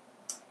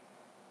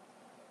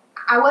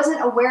I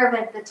wasn't aware of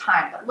it at the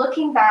time, but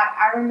looking back,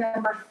 I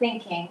remember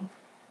thinking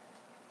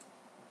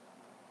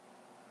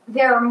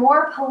there are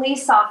more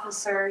police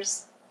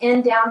officers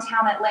in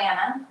downtown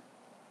Atlanta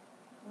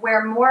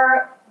where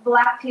more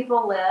black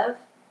people live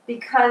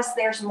because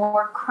there's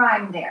more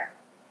crime there.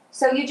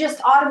 So you just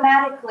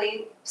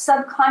automatically,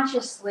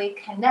 subconsciously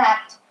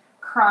connect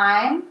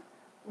crime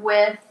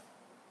with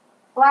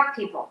black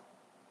people.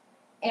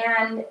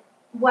 And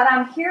what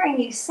I'm hearing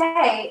you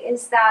say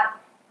is that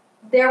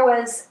there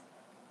was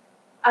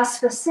a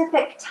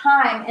specific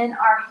time in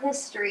our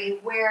history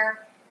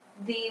where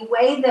the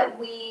way that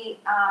we,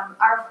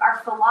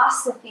 our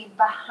philosophy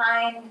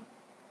behind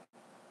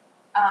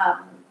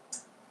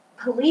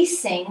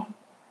policing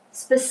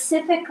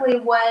specifically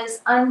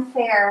was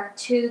unfair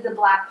to the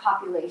black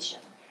population.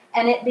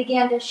 And it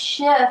began to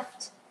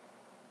shift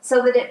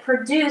so that it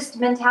produced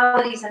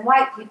mentalities in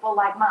white people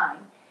like mine.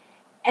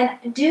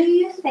 And do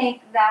you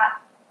think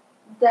that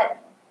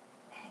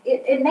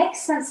it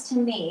makes sense to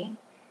me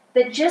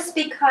that just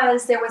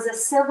because there was a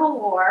civil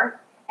war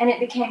and it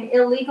became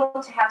illegal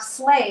to have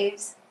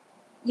slaves,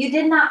 you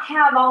did not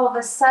have all of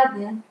a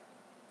sudden,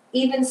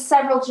 even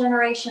several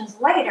generations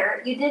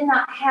later, you did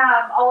not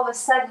have all of a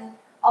sudden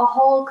a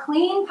whole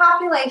clean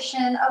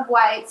population of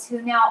whites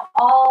who now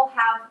all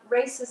have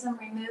racism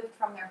removed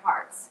from their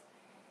hearts.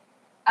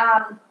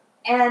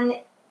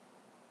 And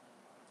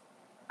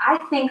I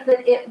think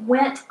that it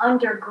went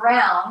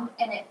underground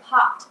and it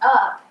popped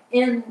up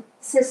in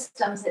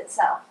systems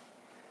itself.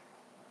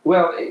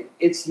 Well,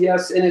 it's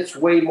yes, and it's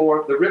way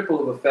more. The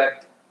ripple of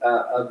effect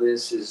of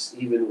this is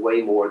even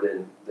way more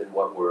than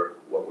what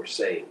we're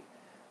saying,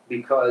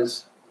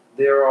 because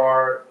there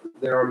are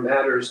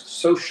matters,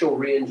 social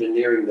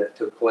reengineering that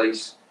took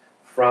place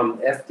from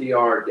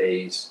FDR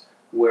days,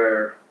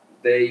 where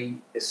they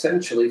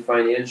essentially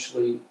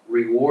financially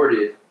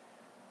rewarded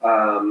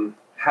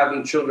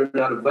having children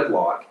out of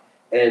wedlock.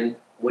 And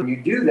when you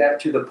do that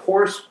to the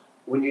poorest,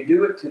 when you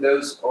do it to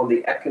those on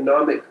the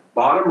economic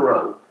bottom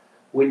rung,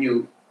 when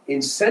you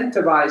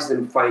incentivize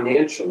them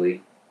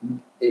financially,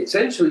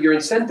 essentially you're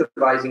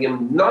incentivizing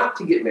them not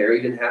to get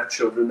married and have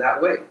children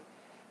that way.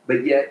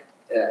 But yet,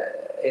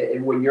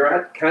 and when you're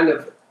at kind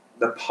of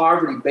the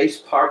base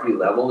poverty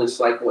level, it's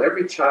like, well,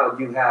 every child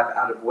you have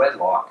out of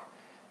wedlock,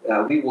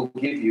 we will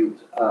give you,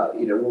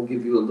 we'll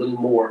give you a little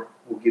more.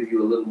 We'll give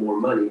you a little more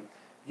money.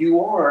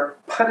 You are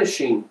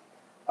punishing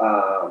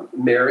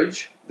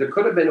marriage. There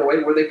could have been a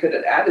way where they could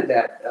have added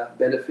that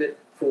benefit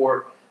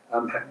for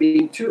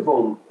being two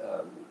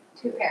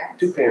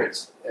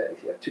parents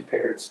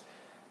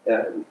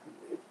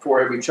for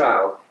every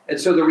child. And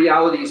so the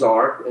realities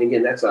are, and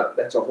again, that's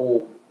a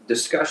whole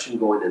discussion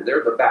going in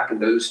there. But back in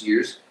those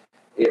years,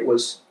 it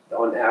was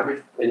on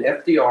average in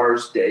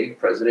FDR's day,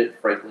 President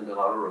Franklin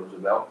Delano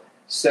Roosevelt,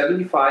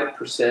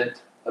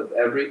 75% of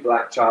every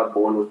black child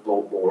born was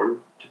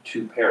born to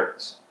two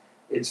parents.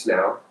 It's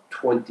now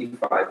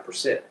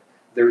 25%.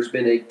 There's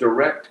been a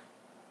direct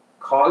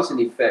cause and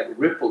effect,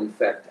 ripple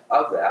effect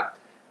of that.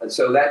 And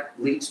so that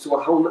leads to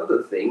a whole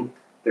other thing.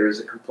 There is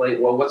a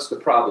complaint, well, what's the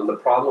problem? The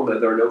problem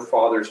is there are no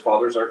fathers.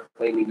 Fathers aren't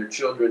claiming their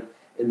children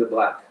in the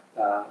black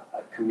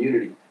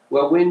community.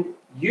 Well, when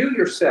you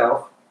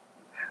yourself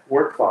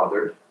weren't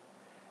fathered,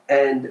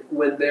 and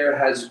when there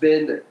has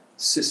been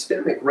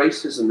systemic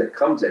racism that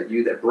comes at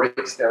you that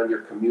breaks down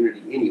your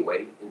community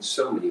anyway in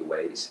so many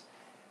ways,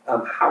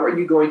 how are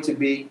you going to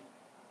be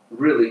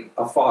really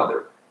a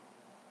father?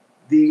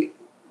 And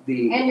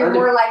you're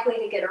more likely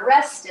to get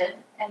arrested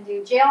and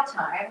do jail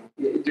time.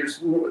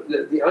 There's more,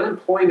 the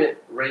unemployment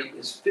rate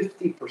is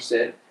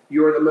 50%.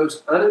 You are the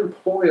most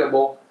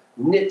unemployable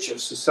niche of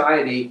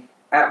society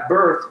at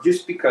birth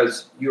just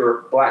because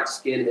you're black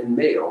skinned and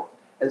male.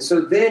 And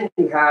so then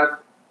you have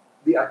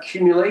the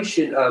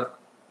accumulation of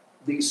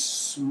these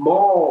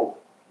small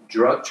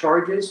drug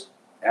charges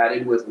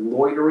added with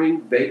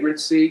loitering,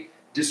 vagrancy,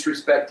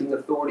 disrespecting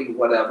authority,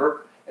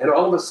 whatever. And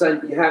all of a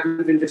sudden you have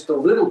even just a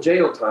little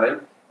jail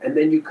time. And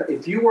then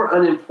if you were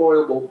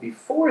unemployable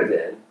before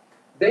then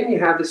you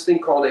have this thing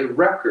called a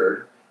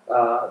record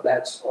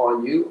that's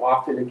on you,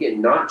 often,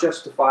 again, not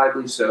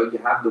justifiably so. You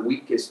have the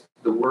weakest,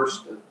 the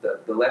worst,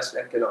 the less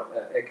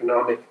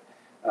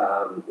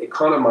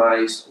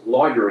economized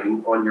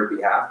lawyering on your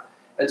behalf.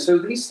 And so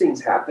these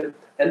things happen.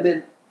 And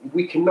then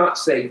we cannot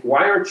say,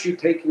 why aren't you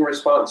taking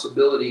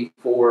responsibility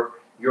for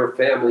your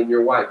family and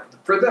your wife?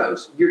 For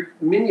those,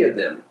 many of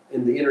them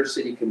in the inner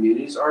city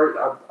communities are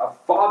a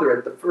father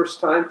at the first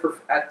time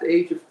at the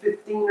age of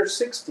 15 or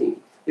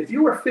 16. If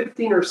you are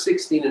 15 or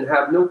 16 and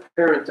have no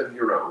parent of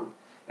your own,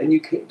 and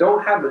you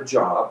don't have a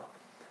job,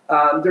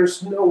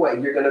 there's no way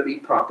you're going to be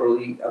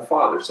properly a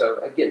father. So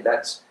again,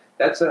 that's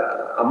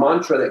a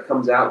mantra that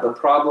comes out. The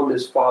problem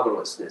is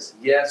fatherlessness.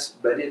 Yes,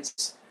 but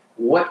it's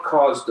what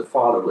caused the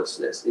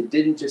fatherlessness. It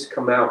didn't just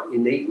come out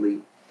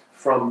innately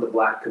from the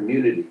black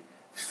community.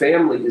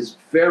 Family is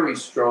very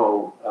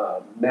strong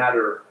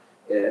matter.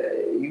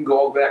 You can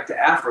go back to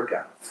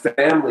Africa.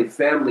 Family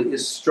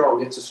is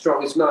strong.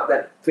 It's not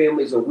that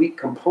family is a weak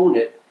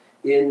component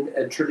in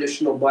a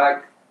traditional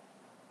black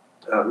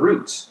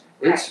roots.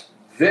 It's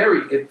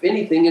very, if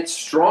anything, it's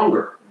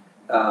stronger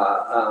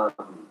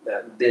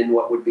than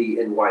what would be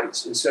in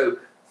whites. And so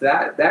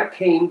that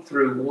came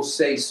through, we'll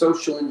say,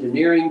 social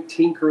engineering,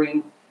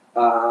 tinkering.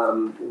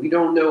 We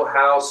don't know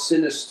how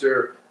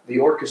sinister the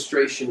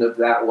orchestration of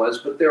that was,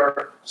 but there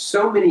are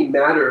so many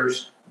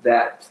matters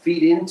that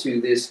feed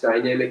into this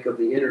dynamic of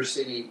the inner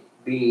city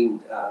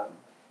being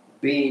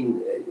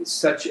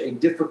such a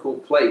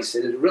difficult place.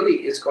 And it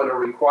really is going to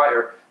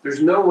require,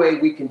 there's no way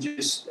we can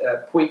just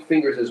point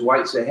fingers as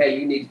whites and say, hey,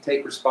 you need to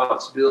take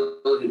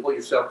responsibility and pull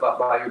yourself up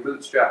by your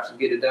bootstraps and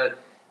get it done.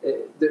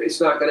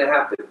 It's not going to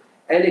happen.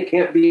 And it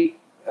can't be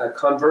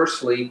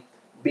conversely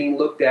being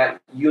looked at,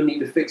 you need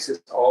to fix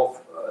this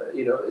all.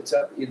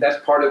 That's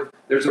part of,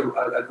 there's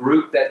a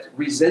group that's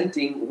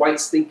resenting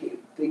whites thinking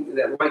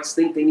that whites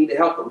think they need to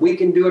help them. We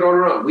can do it on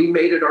our own. We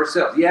made it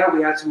ourselves. Yeah,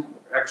 we had some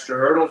extra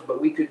hurdles, but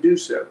we could do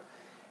so.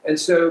 And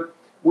so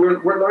we're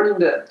learning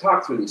to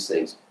talk through these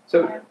things.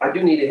 So I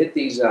do need to hit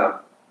these. I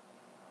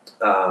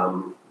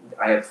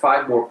have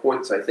 5 more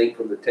points, I think,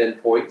 from the 10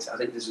 points. I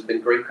think this has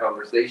been great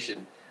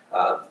conversation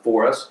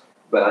for us.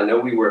 But I know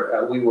we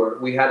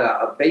had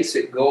a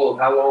basic goal of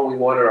how long we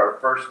wanted our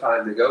first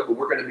time to go, but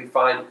we're going to be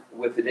fine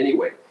with it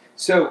anyway.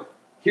 So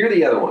here are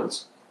the other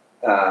ones.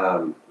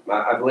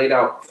 I've laid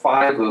out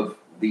 5 of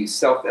these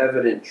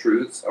self-evident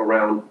truths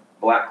around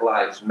Black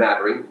Lives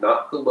Mattering,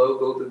 not the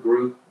logo, the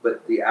group,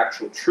 but the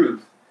actual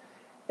truth.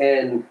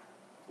 And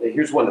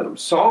here's one of them.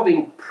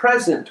 Solving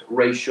present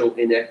racial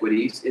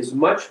inequities is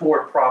much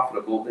more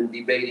profitable than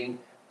debating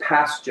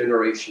past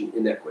generation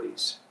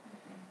inequities.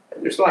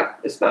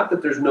 It's not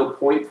that there's no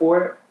point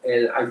for it,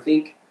 and I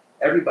think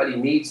everybody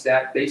needs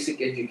that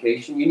basic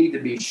education. You need to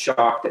be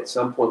shocked at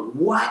some point.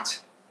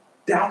 What?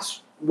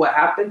 That's what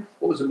happened?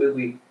 What was the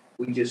movie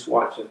we just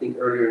watched, I think,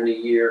 earlier in the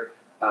year?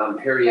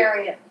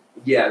 Harriet.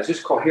 Yeah, it's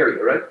just called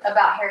Harriet, right?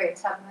 About Harriet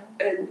Tubman.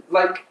 And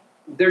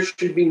there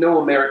should be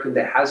no American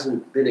that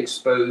hasn't been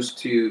exposed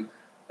to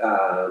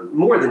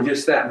more than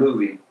just that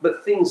movie,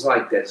 but things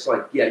like this.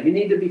 You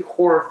need to be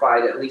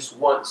horrified at least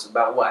once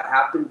about what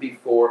happened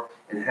before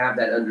and have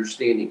that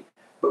understanding.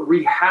 But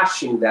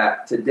rehashing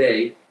that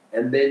today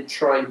and then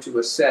trying to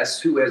assess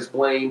who has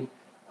blame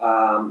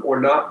or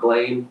not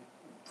blame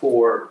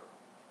for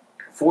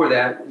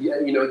that,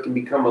 it can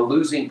become a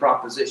losing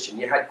proposition.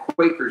 You had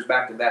Quakers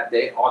back in that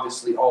day,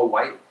 obviously all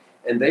white,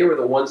 and they were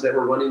the ones that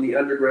were running the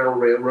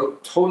Underground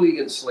Railroad, totally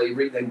against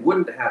slavery. They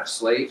wouldn't have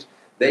slaves.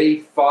 They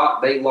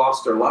fought, they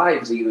lost their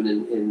lives even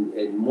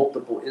in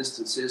multiple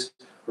instances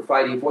for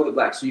fighting for the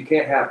blacks. So you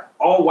can't have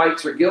all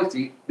whites are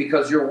guilty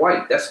because you're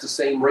white. That's the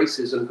same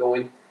racism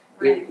going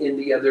in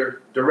the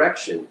other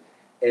direction.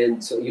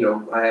 And so,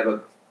 I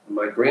have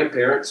my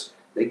grandparents,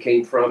 they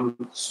came from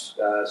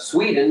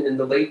Sweden in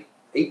the late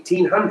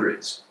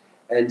 1800s.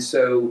 And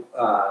so,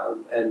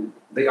 and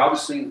they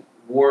obviously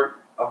weren't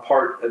a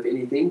part of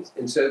anything.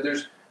 And so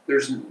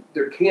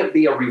there can't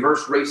be a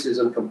reverse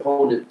racism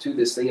component to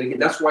this thing. Again,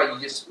 that's why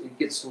it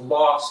gets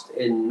lost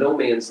in no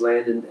man's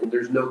land and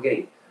there's no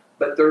gain.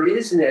 But there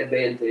is an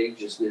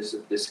advantageousness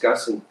of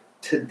discussing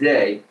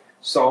today,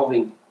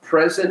 solving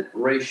present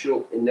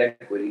racial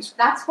inequities.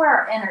 That's where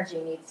our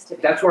energy needs to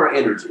be. That's where our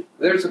energy.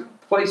 There's a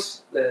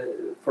place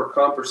for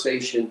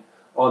conversation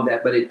on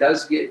that, but it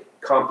does get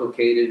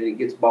complicated and it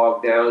gets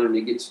bogged down and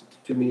it gets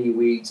too many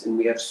weeds, and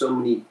we have so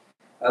many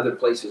other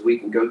places we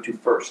can go to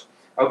first.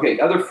 Okay,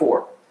 other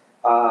four.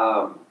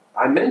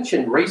 I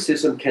mentioned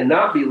racism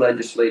cannot be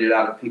legislated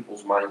out of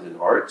people's minds and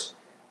hearts.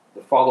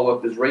 The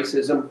follow-up is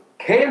racism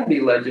can be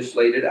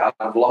legislated out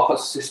of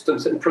laws,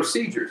 systems, and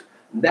procedures.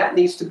 That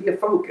needs to be a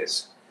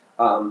focus.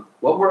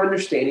 What we're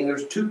understanding,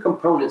 there's two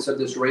components of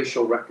this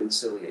racial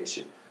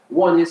reconciliation.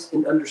 One is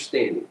in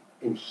understanding,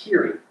 in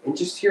hearing, and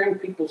just hearing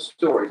people's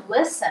stories.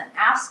 Listen,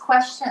 ask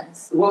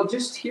questions. Well,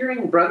 just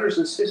hearing brothers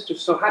and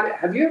sisters. So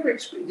have you ever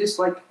experienced,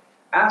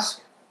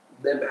 ask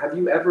them, have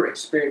you ever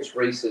experienced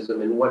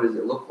racism and what does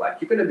it look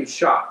like? You're going to be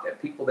shocked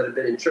at people that have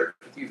been in church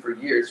with you for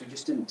years who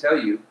just didn't tell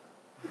you,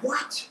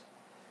 what?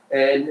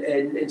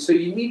 And so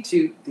you need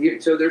to,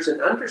 so there's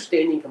an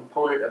understanding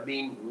component of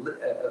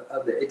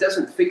it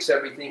doesn't fix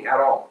everything at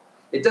all.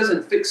 It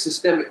doesn't fix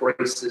systemic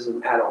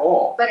racism at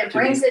all. But it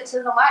brings it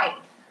to the light.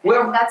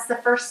 Well, and that's the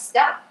first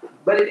step.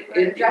 But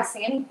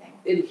addressing anything.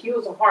 It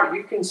heals the heart.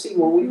 You can see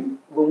when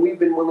we've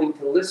been willing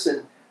to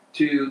listen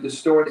to the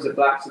stories that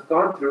blacks have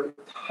gone through, it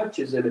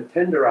touches them, it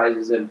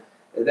tenderizes them.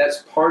 And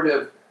that's part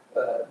of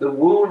the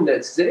wound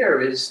that's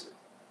there is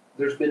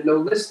there's been no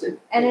listening.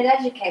 And it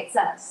educates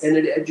us. And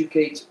it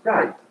educates,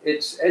 right.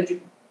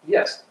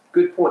 Yes,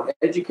 good point. It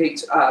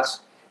educates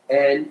us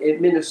and it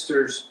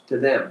ministers to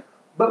them.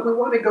 But we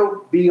want to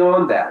go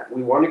beyond that.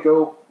 We want to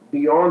go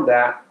beyond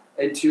that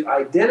and to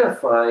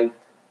identify,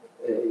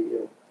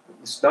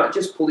 it's not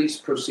just police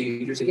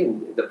procedures.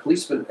 Again, the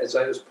policeman, as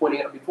I was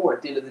pointing out before,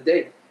 at the end of the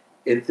day,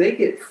 if they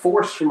get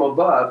forced from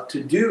above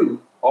to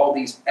do all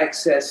these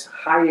excess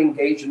high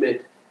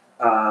engagement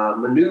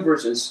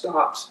maneuvers and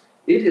stops,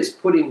 it is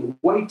putting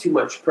way too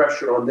much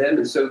pressure on them.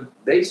 And so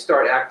they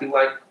start acting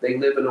like they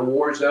live in a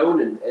war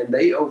zone and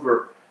they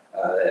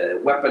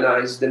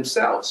weaponize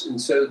themselves. And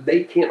so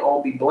they can't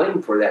all be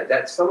blamed for that.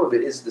 That some of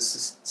it is the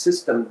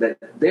system that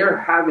they're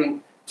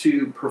having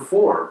to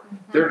perform. Mm-hmm.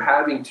 They're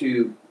having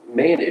to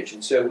manage.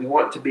 And so we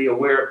want to be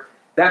aware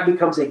that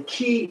becomes a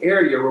key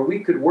area where we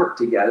could work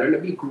together. And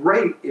it'd be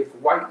great if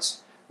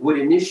whites would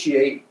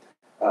initiate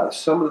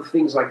some of the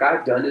things like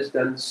I've done, is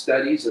done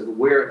studies of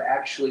where it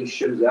actually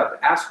shows up,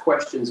 ask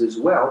questions as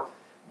well.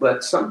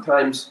 But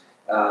sometimes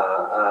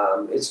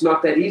it's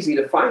not that easy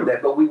to find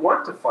that, but we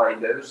want to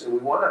find those and we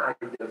want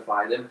to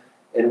identify them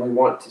and we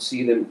want to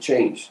see them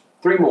change.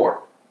 3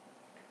 more.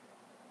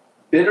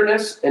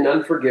 Bitterness and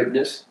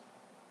unforgiveness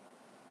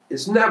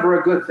is never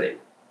a good thing.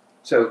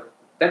 So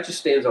that just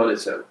stands on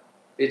its own.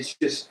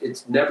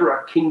 It's never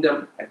a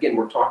kingdom. Again,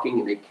 we're talking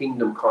in a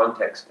kingdom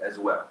context as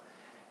well.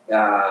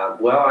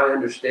 I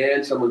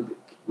understand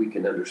we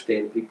can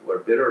understand people are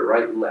bitter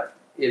right and left.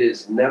 It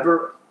is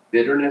never,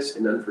 bitterness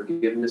and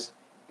unforgiveness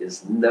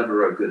is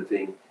never a good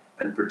thing,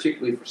 and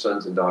particularly for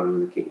sons and daughters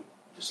of the King.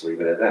 Just leave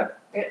it at that.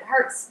 It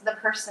hurts the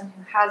person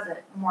who has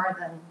it more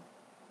than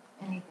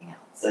anything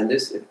else. And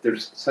if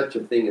there's such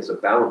a thing as a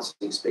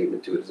balancing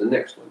statement to it, is the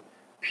next one.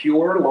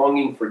 Pure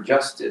longing for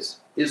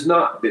justice is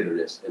not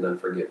bitterness and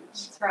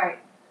unforgiveness. That's right.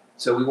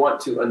 So we want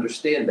to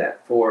understand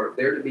that for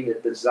there to be a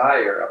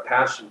desire, a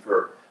passion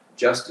for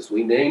justice.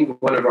 We named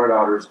one of our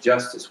daughters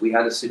Justice. We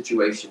had a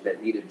situation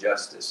that needed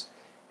justice.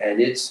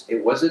 And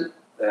it wasn't,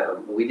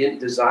 we didn't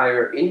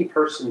desire any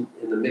person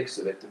in the mix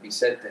of it to be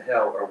sent to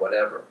hell or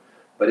whatever.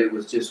 But it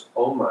was just,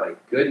 oh my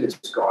goodness,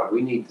 God,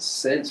 we need to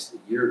sense that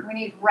we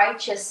need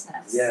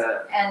righteousness.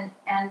 Yeah.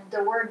 And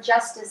the word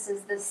justice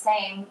is the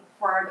same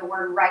for the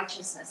word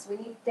righteousness. We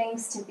need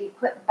things to be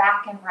put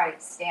back in right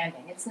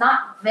standing. It's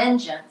not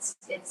vengeance.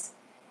 It's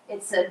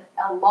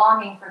a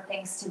longing for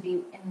things to be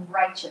in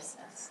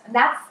righteousness. And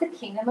that's the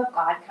kingdom of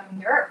God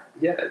coming to earth.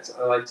 Yeah,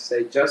 I like to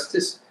say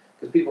justice,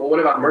 because people, what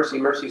about mercy?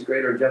 Mercy is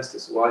greater than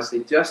justice. Well, I say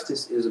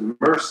justice is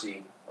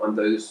mercy on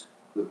those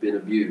who have been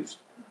abused,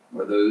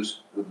 or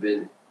those who have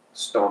been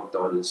stomped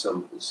on in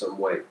some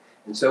way.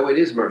 And so it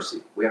is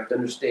mercy. We have to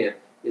understand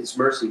it's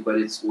mercy, but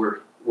it's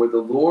where the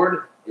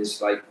Lord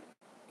is like,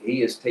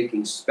 he is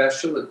taking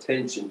special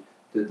attention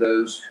to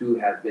those who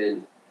have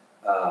been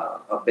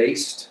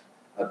abased,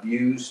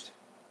 abused,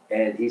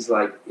 and he's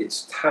like,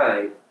 it's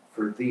time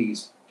for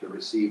these to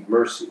receive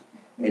mercy.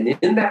 And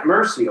in that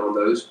mercy on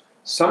those,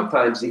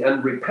 sometimes the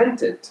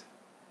unrepentant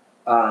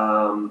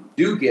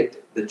do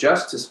get, the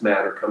justice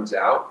matter comes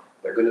out.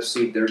 They're going to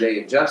see their day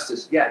in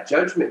justice. Yeah,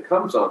 judgment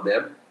comes on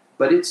them,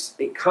 but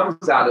it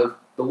comes out of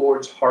the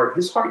Lord's heart.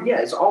 His heart, yeah,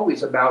 is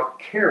always about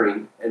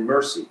caring and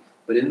mercy.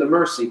 But in the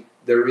mercy,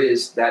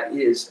 that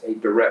is a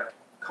direct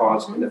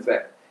cause and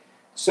effect.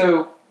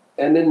 So,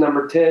 and then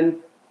number 10,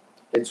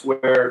 it's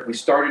where we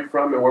started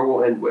from and where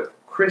we'll end with.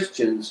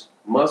 Christians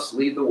must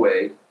lead the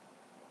way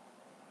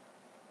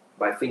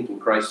by thinking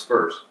Christ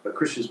first. But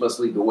Christians must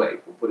lead the way.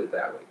 We'll put it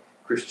that way.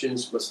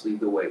 Christians must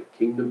lead the way.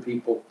 Kingdom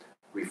people,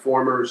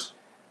 reformers.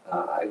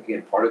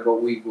 Again, part of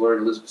what we've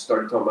learned, Elizabeth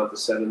started talking about the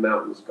 7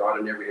 mountains, God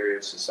in every area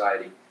of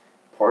society.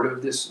 Part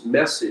of this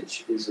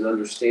message is an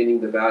understanding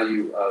the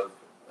value of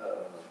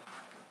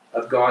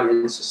God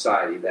in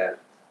society, that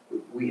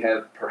we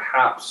have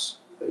perhaps,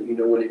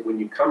 when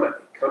you come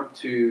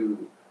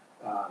to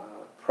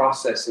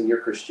processing your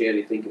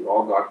Christianity, thinking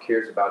all God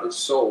cares about is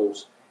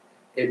souls,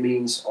 it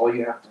means all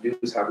you have to do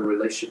is have a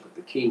relationship with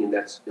the King, and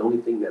that's the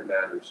only thing that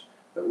matters.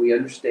 But we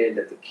understand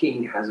that the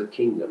King has a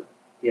kingdom.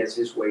 He has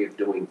his way of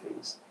doing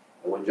things.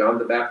 And when John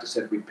the Baptist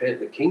said,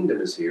 repent, the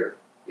kingdom is here,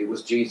 it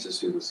was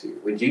Jesus who was here.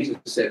 When Jesus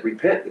said,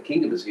 repent, the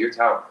kingdom is here, it's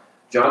how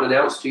John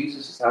announced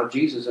Jesus, it's how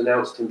Jesus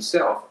announced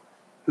himself.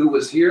 Who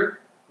was here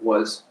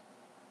was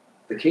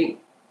the King.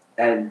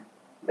 And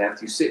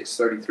Matthew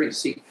 6:33,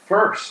 seek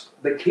first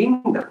the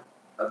kingdom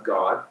of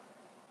God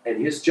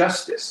and his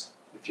justice.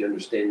 If you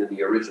understand in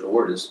the original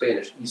word in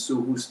Spanish, y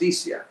su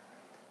justicia.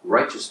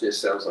 Righteousness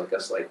sounds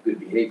like good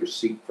behavior.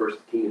 Seek first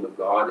the kingdom of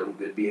God and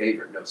good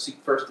behavior. No, seek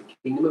first the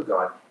kingdom of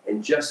God,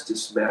 and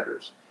justice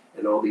matters.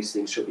 And all these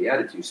things shall be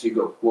added to you. So you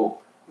go,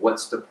 well,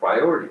 what's the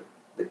priority?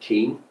 The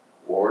king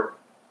or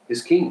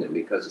his kingdom?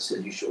 Because it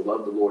says you shall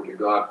love the Lord your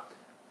God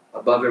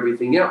above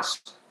everything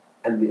else.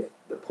 And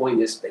the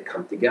point is they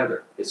come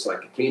together. It's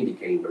like a candy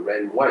cane, the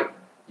red and white.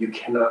 You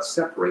cannot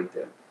separate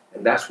them.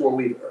 And that's where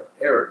we've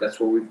erred. That's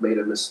where we've made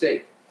a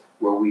mistake,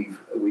 where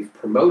we've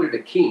promoted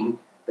a king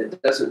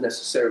that doesn't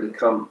necessarily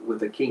come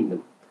with a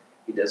kingdom.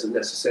 He doesn't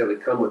necessarily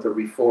come with a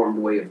reformed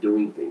way of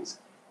doing things.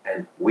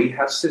 And we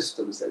have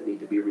systems that need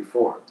to be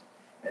reformed.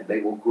 And they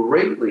will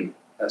greatly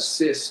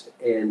assist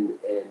in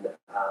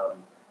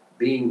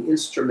being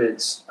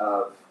instruments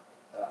of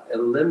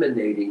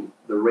eliminating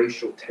the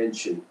racial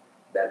tension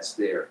that's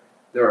there.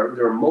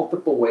 There are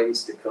multiple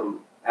ways to come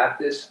at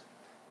this.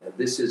 And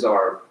this is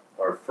our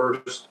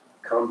first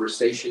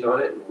conversation on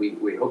it. And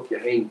we hope you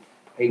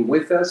hang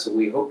with us, and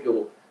we hope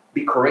you'll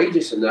be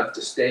courageous enough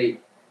to stay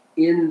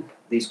in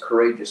these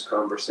courageous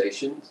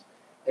conversations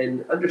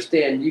and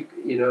understand,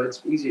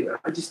 it's easy.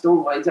 I just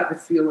don't like that. I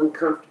feel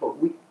uncomfortable.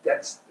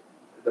 That's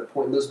the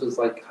point. Elizabeth's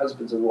like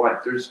husbands and wife.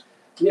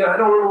 I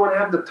don't want to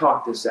have to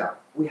talk this out.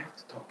 We have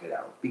to talk it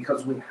out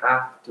because we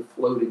have to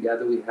flow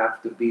together. We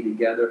have to be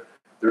together.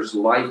 There's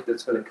life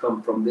that's going to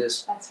come from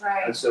this. That's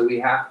right. And so we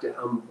have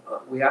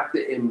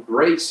to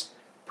embrace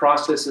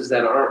processes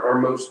that are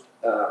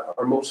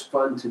most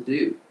fun to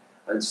do.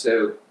 And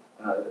so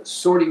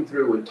sorting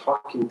through and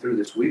talking through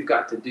this, we've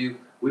got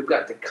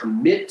to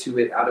commit to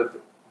it out of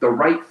the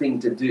right thing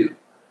to do,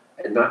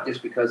 and not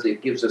just because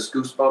it gives us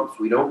goosebumps.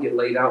 We don't get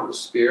laid out in the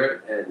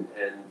spirit and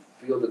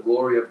feel the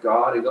glory of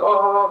God and go,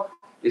 oh,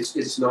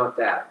 it's not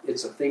that.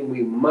 It's a thing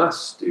we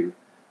must do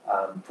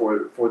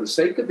for the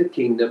sake of the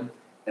kingdom,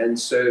 and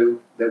so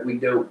that we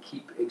don't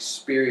keep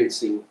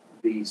experiencing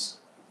these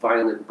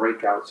violent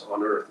breakouts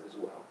on earth as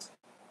well.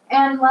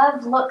 And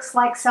love looks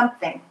like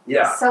something.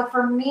 Yeah. So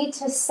for me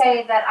to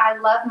say that I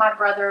love my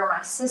brother or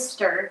my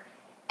sister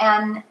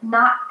and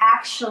not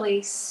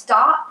actually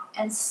stop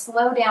and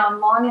slow down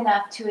long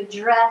enough to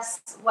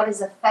address what is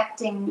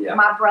affecting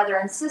my brother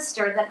and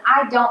sister, then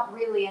I don't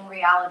really in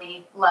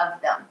reality love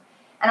them.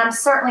 And I'm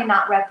certainly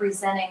not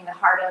representing the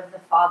heart of the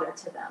Father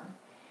to them.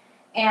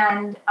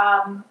 And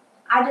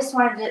I just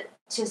wanted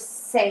to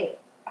say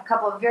a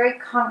couple of very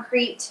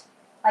concrete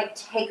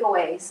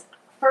takeaways.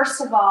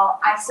 First of all,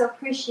 I so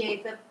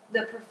appreciate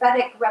the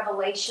prophetic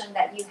revelation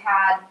that you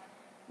had.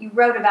 You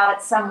wrote about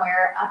it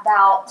somewhere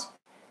about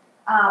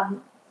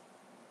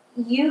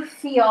you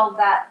feel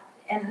that,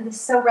 and this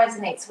so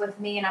resonates with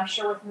me, and I'm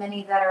sure with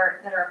many that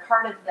are a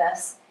part of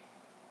this.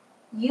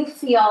 You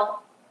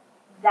feel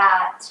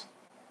that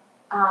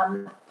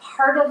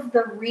part of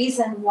the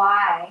reason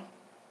why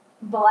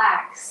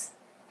blacks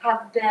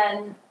have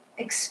been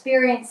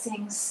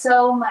experiencing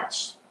so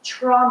much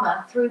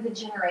trauma through the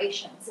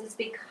generations is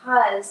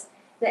because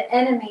the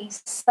enemy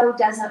so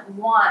doesn't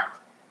want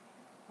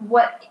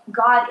what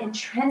God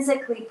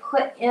intrinsically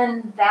put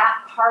in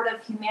that part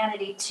of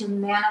humanity to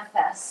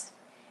manifest,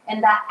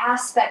 and that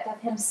aspect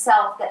of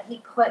himself that he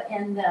put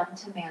in them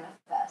to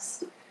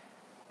manifest.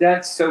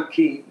 That's so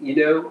key.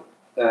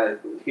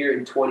 Here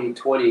in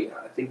 2020,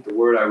 I think the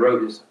word I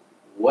wrote is,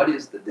 what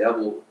is the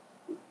devil,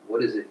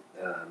 what is it,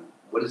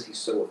 what is he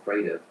so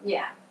afraid of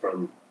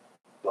from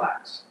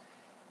blacks?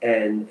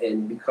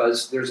 And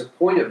because there's a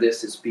point of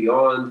this, it's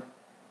beyond,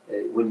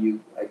 when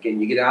you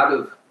get out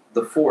of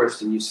the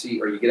forest and you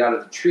see, or you get out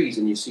of the trees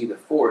and you see the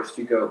forest,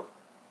 you go,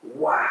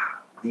 wow,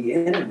 the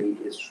enemy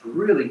is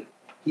really,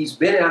 he's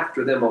been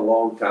after them a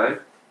long time.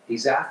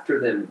 He's after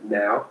them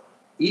now.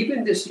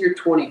 Even this year,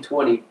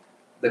 2020,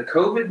 the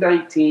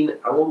COVID-19,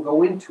 I won't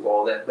go into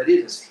all that, but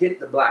it has hit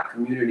the black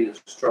community in a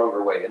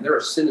stronger way. And there are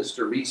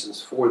sinister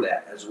reasons for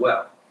that as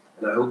well.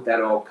 And I hope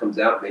that all comes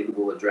out. Maybe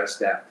we'll address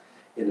that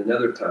in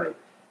another time.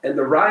 And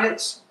the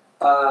riots,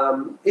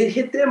 it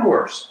hit them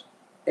worse.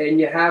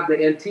 And you have the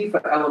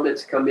Antifa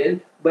elements come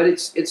in, but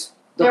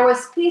there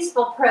was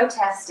peaceful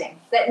protesting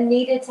that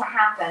needed to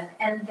happen,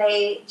 and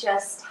they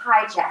just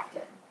hijacked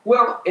it.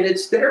 Well, and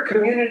it's their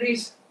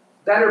communities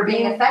that are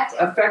being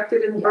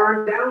affected and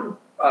burned down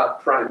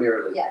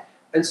primarily. Yeah.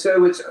 And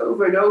so it's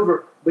over and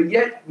over, but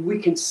yet we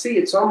can see,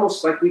 it's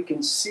almost like we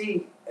can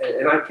see,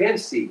 and I can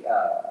see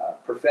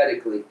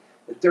prophetically,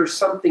 that there's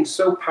something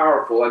so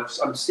powerful.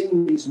 I'm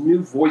seeing these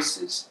new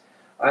voices.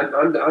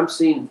 I'm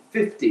seeing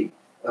 50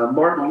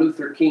 Martin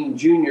Luther King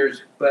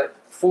Jr.'s, but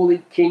fully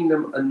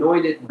kingdom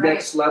anointed,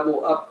 next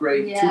level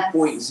upgrade,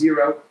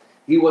 2.0.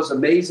 He was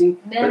amazing.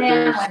 Men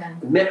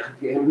and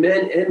women.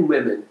 Men and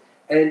women.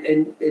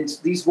 And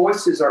these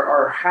voices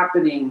are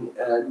happening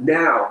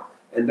now,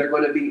 and they're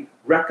going to be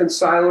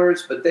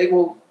reconcilers, but they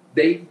will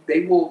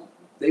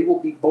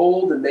be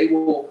bold, and they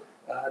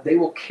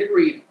will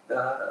carry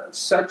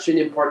such an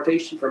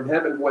impartation from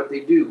heaven what they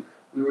do.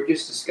 We were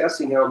just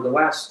discussing how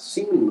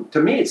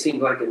to me it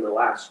seemed like in the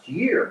last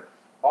year,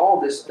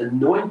 all this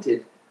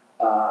anointed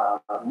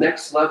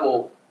next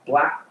level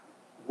black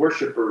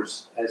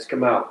worshipers has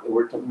come out.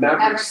 We're to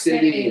Maverick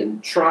City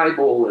and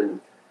Tribal and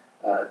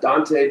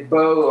Dante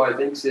Bowe, I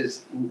think is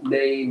his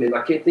name, and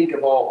I can't think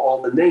of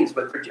all the names,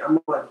 but I'm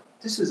like,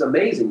 this is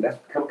amazing. That's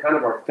become kind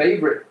of our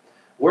favorite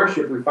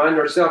worship. We find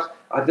ourselves,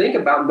 I think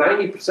about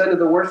 90% of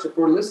the worship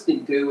we're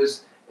listening to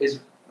is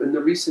in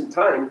the recent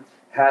time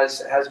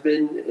has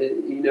been,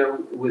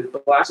 with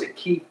blacks at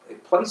key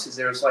places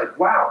there. It's like,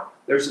 wow,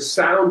 there's a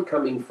sound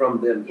coming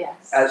from them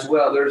as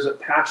well. There's a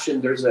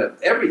passion, there's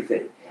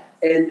everything.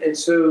 Yes. And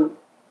so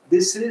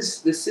this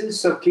is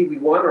so key. We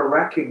want to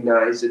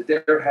recognize that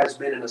there has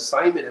been an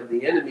assignment of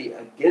the enemy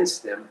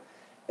against them,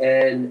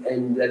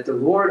 and that the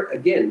Lord,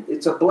 again,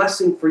 it's a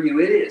blessing for you.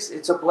 It is.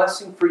 It's a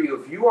blessing for you.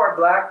 If you are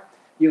black,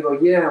 you go,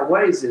 yeah,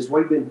 what is this?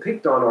 We've been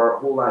picked on our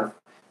whole life.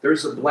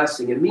 There's a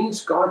blessing. It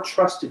means God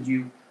trusted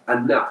you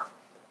enough.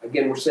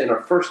 Again, we're saying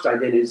our first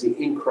identity is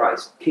in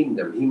Christ,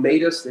 kingdom. He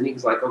made us, then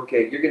he's like,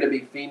 okay, you're going to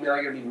be female,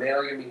 you're going to be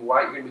male, you're going to be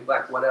white, you're going to be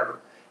black, whatever.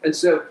 And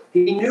so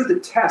he knew the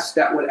test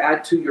that would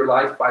add to your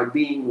life by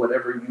being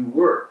whatever you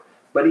were.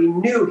 But he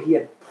knew he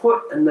had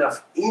put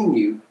enough in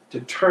you to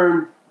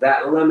turn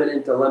that lemon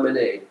into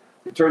lemonade,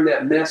 to turn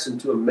that mess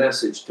into a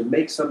message, to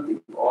make something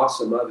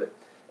awesome of it.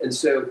 And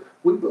so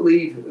we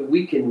believe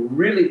we can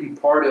really be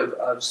part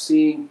of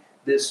seeing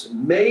this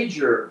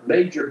major,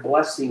 major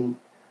blessing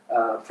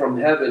from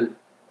heaven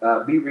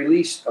be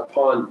released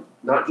upon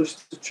not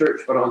just the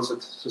church, but on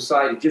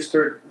society. Just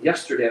heard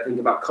yesterday, I think,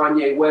 about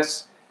Kanye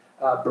West's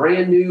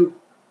brand new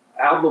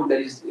album that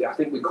I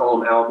think we call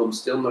them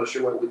albums, still not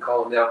sure what we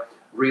call them now,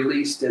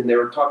 released. And they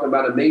were talking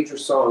about a major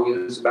song. It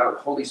was about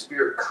Holy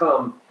Spirit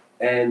come,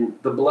 and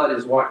the blood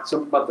is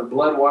something about the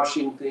blood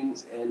washing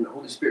things and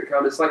Holy Spirit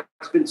come. It's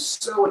been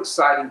so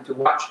exciting to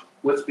watch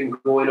what's been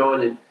going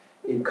on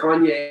in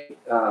Kanye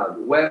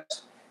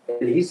West.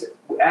 And he's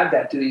add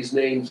that to these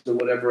names and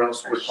whatever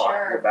else we're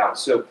talking about.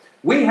 So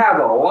we have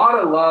a lot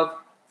of love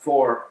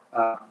for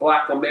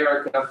Black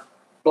America,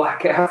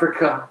 Black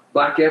Africa,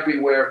 Black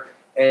everywhere,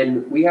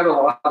 and we have a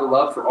lot of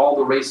love for all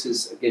the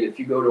races. Again, if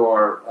you go to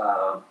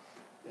our,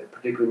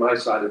 particularly my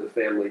side of the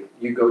family,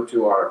 you go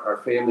to our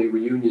family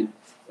reunion,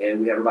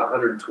 and we have about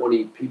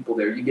 120 people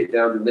there. You get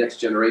down to the next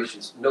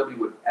generations. Nobody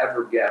would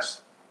ever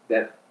guess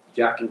that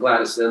Jack and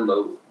Gladys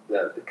Enlow,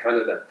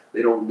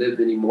 they don't live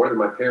anymore. They're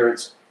my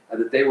parents.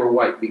 That they were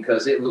white,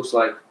 because it looks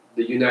like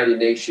the United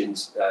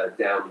Nations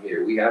down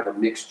here. We have a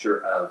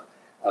mixture of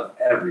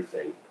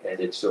everything,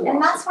 and it's so awesome.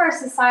 And that's where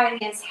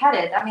society is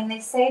headed. I mean, they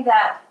say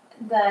that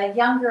the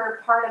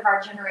younger part of our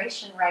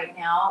generation right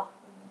now,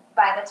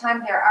 by the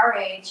time they're our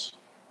age,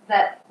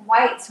 that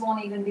whites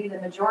won't even be the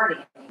majority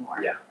anymore.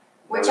 Yeah.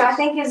 Which I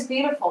think is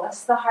beautiful.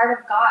 That's the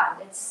heart of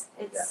God.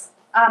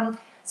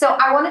 So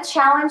I want to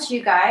challenge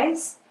you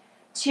guys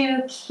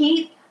to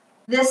keep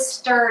this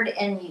stirred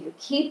in you.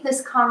 Keep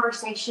this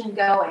conversation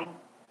going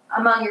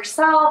among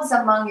yourselves,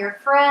 among your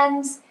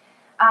friends,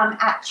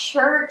 at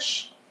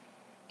church.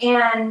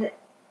 And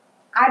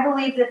I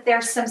believe that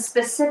there's some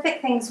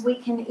specific things we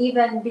can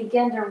even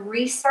begin to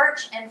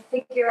research and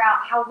figure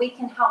out how we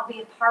can help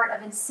be a part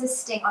of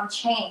insisting on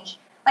change.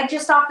 Like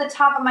just off the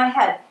top of my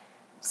head,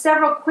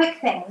 several quick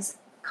things,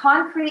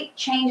 concrete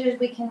changes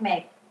we can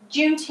make.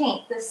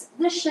 Juneteenth,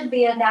 this should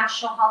be a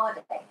national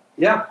holiday.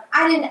 Yeah.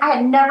 I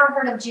had never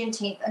heard of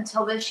Juneteenth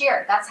until this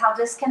year. That's how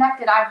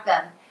disconnected I've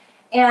been.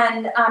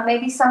 And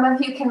maybe some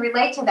of you can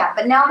relate to that.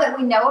 But now that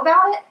we know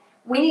about it,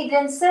 we need to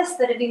insist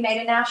that it be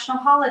made a national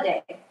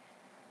holiday.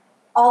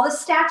 All the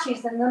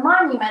statues and the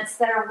monuments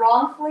that are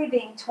wrongfully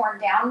being torn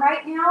down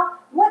right now,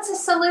 what's a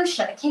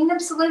solution? A kingdom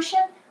solution?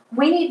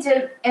 We need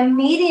to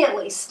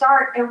immediately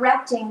start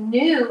erecting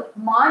new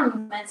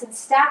monuments and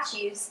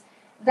statues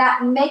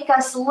that make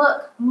us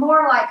look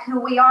more like who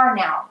we are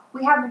now.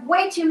 We have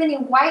way too many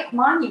white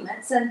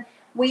monuments, and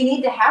we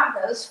need to have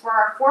those for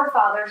our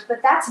forefathers,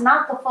 but that's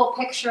not the full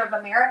picture of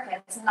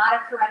America. It's not a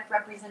correct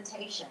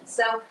representation.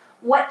 So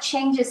what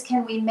changes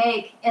can we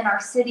make in our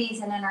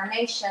cities and in our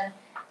nation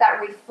that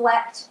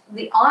reflect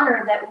the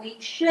honor that we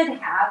should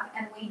have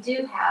and we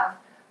do have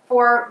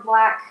for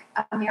Black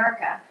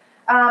America?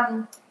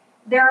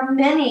 There are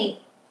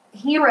many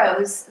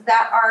heroes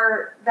that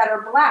are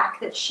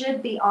Black that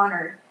should be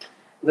honored.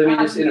 Let me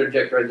just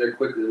interject right there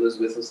quickly,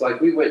 Elizabeth. It's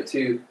like we went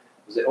to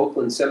the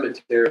Oakland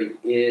Cemetery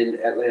in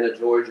Atlanta,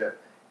 Georgia.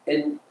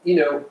 And,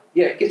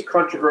 it gets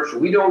controversial.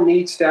 We don't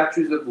need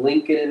statues of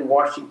Lincoln and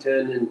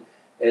Washington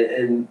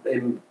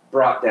and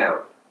brought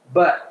down.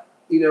 But,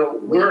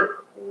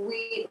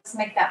 let's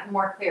make that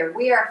more clear.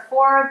 We are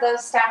for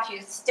those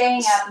statues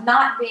staying up,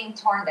 not being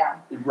torn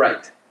down.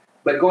 Right.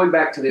 But going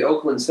back to the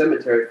Oakland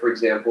Cemetery, for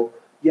example,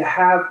 you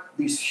have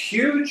these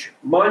huge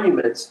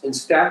monuments and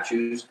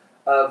statues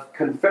of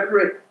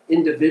Confederate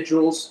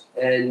individuals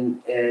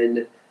and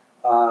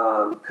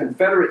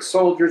Confederate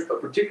soldiers,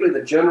 but particularly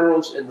the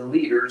generals and the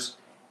leaders.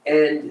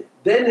 And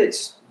then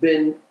it's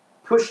been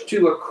pushed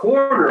to a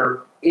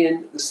corner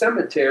in the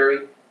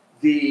cemetery,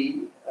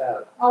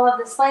 all of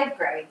the slave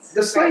graves.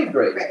 The slave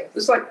graves.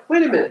 It's like,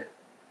 wait a minute.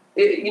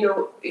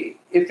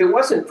 If it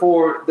wasn't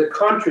for the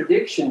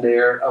contradiction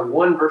there of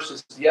one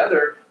versus the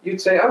other,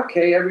 you'd say,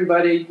 okay,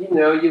 everybody, you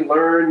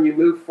learn, you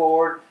move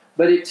forward,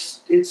 but it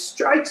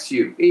strikes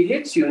you, it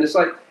hits you, and it's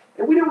like,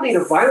 and we don't need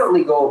to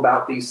violently go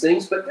about these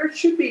things, but there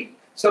should be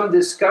some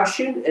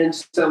discussion and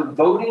some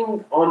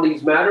voting on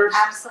these matters.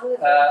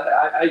 Absolutely.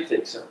 I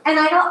think so. And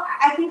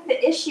I think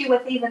the issue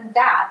with even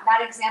that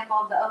example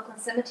of the Oakland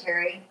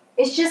Cemetery,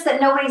 is just that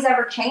nobody's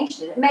ever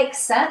changed it. It makes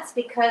sense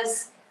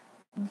because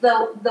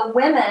the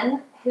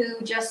women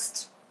who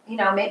just,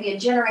 maybe a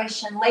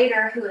generation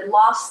later who had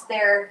lost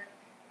their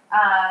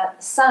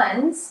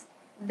sons,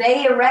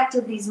 they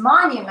erected these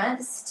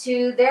monuments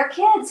to their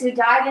kids who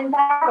died in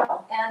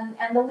battle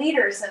and the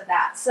leaders of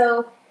that.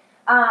 So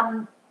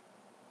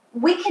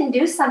we can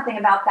do something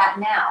about that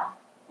now,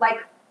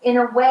 like in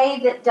a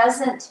way that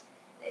doesn't,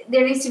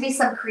 there needs to be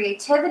some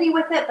creativity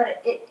with it,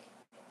 but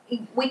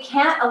we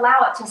can't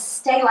allow it to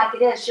stay like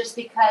it is just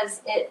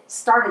because it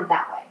started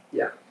that way.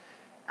 Yeah.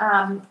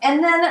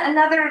 And then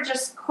another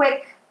just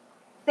quick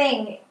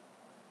thing,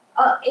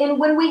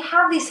 when we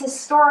have these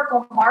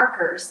historical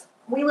markers,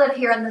 we live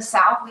here in the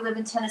South, we live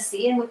in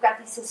Tennessee, and we've got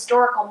these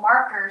historical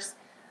markers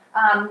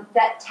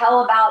that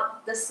tell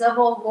about the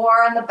Civil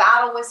War and the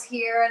battle was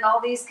here and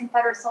all these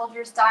Confederate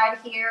soldiers died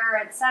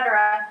here,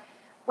 etc.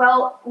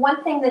 Well,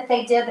 one thing that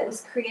they did that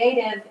was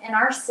creative in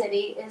our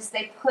city is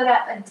they put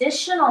up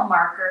additional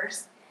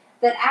markers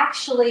that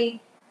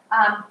actually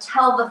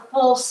tell the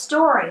full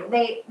story.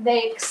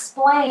 They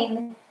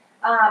explain,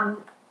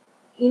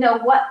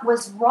 what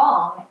was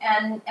wrong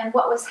and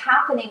what was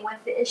happening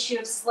with the issue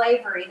of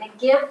slavery. They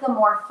give the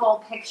more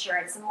full picture.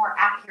 It's a more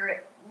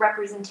accurate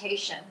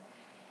representation.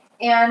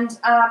 And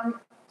so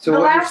the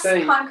what last you're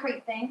saying,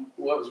 concrete thing.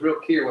 Well, it was real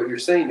clear what you're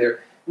saying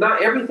there.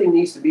 Not everything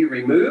needs to be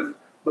removed,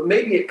 but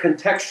maybe it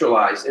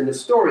contextualized and the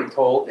story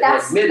told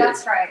and admitted.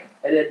 That's right.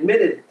 And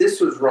admitted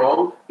this was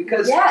wrong,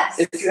 because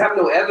if you have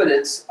no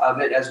evidence of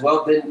it as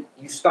well, then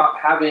you stop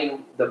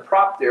having the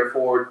prop there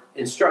for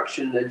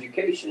instruction and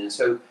education. And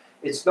so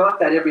it's not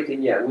that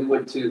everything, we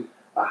went to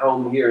a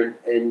home here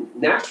in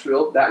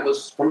Nashville that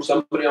was from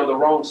somebody on the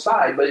wrong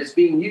side, but it's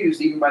being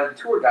used even by the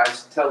tour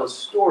guides to tell a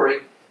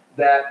story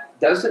that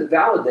doesn't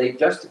validate,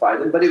 justify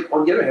them. But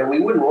on the other hand, we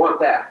wouldn't want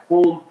that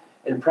home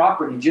and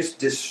property just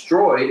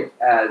destroyed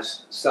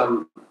as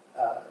some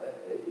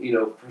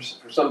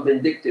for some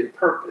vindictive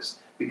purpose,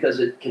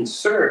 because it can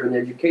serve an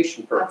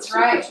education purpose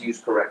if it's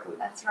used correctly.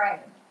 That's right.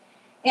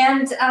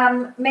 And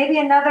maybe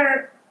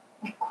another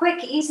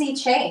quick, easy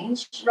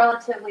change,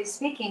 relatively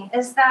speaking,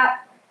 is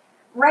that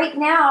right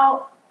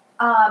now,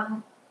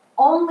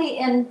 only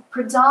in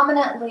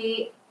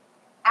predominantly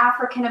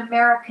African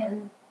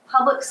American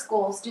public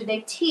schools do they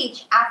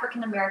teach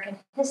African American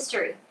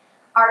history.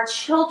 Our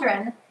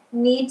children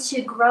need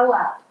to grow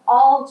up,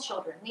 all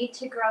children need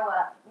to grow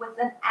up with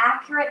an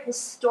accurate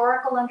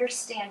historical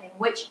understanding,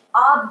 which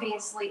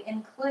obviously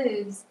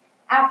includes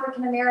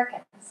African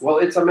Americans. Well,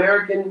 it's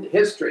American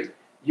history.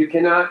 You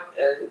cannot,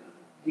 it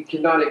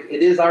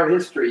is our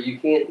history. You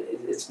can't,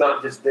 it's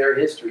not just their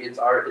history, it's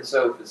our,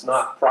 so if it's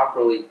not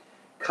properly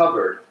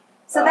covered.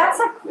 So that's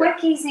a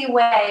quick, easy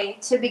way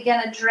to begin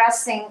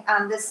addressing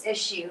this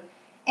issue.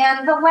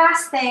 And the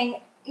last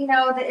thing,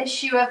 the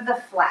issue of the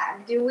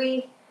flag. Do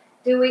we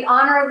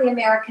honor the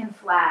American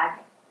flag?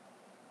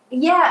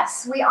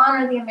 Yes, we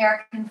honor the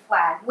American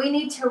flag. We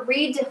need to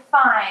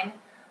redefine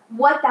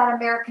what that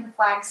American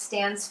flag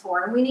stands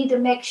for. And we need to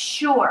make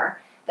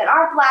sure that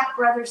our Black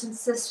brothers and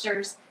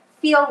sisters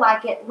feel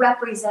like it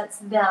represents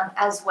them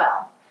as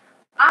well.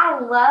 I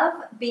love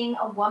being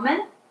a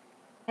woman,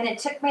 and it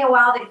took me a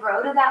while to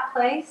grow to that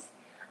place.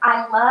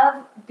 I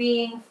love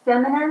being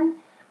feminine.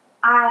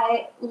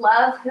 I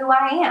love who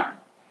I am.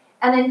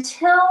 And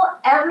until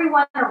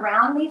everyone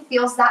around me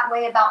feels that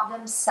way about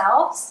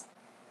themselves,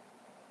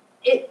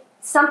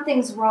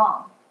 something's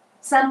wrong.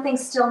 Something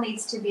still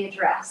needs to be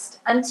addressed.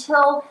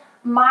 Until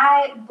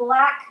my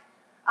Black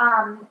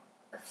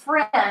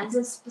friends,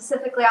 and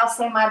specifically I'll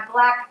say my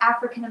Black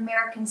African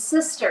American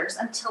sisters,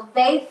 until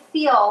they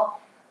feel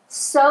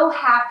so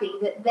happy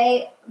that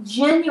they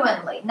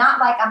genuinely, not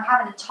like I'm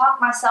having to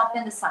talk myself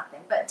into something,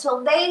 but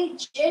until they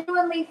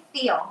genuinely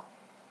feel,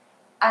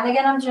 and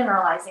again I'm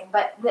generalizing,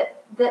 but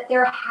that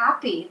they're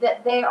happy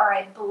that they are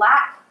a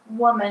Black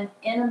woman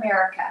in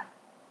America,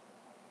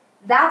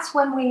 that's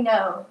when we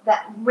know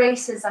that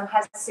racism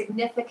has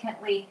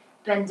significantly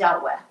been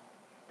dealt with.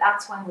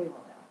 That's when we will know.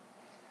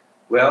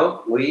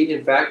 Well, we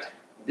in fact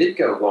did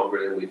go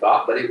longer than we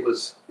thought, but it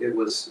was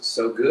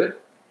so good.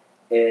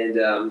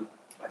 And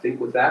I think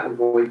with that, we're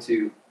going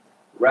to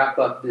wrap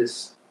up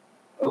this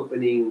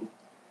opening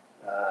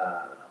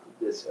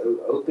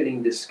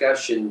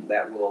discussion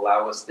that will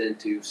allow us then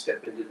to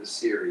step into the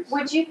series.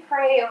 Would you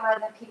pray over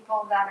the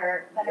people that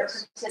are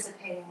Yes.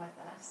 participating with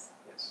us?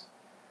 Yes.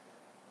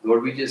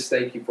 Lord, we just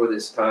thank you for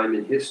this time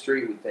in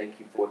history. We thank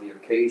you for the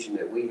occasion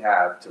that we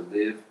have to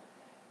live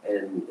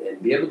and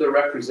be able to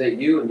represent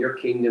you and your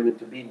kingdom and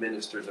to be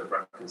ministers of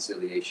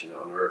reconciliation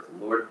on earth.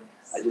 And Lord,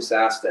 I just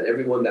ask that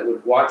everyone that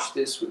would watch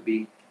this would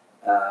be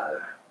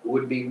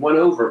won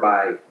over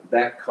by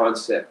that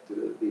concept,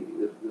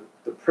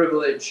 the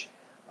privilege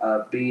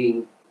of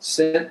being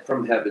sent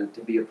from heaven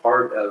to be a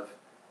part of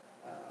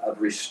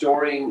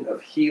restoring,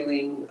 of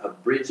healing,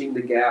 of bridging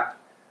the gap,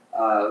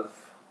 of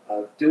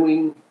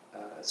doing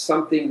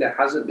something that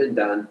hasn't been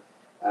done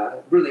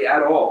really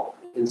at all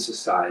in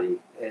society.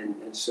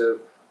 And so,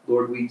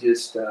 Lord, we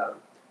just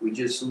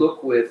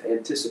look with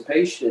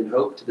anticipation and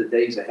hope to the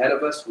days ahead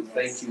of us. We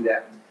thank you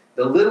that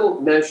the little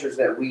measures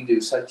that we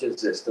do, such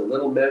as this, the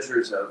little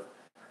measures of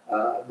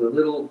the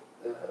little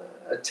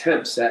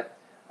attempts at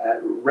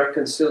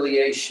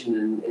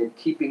reconciliation and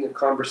keeping a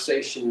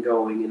conversation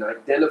going and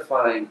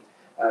identifying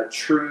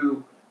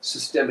true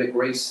systemic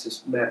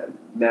racist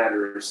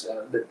matters,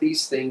 that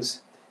these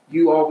things,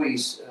 you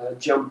always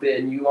jump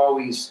in, you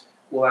always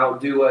will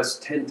outdo us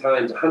 10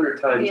 times, 100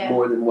 times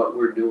more than what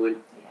we're doing,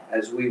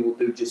 as we will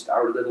do just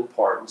our little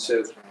part. And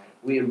so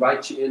we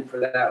invite you in for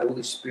that,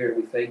 Holy Spirit.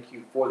 We thank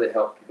you for the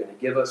help you're going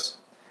to give us.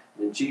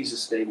 And in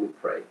Jesus' name we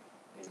pray.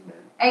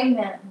 Amen.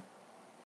 Amen.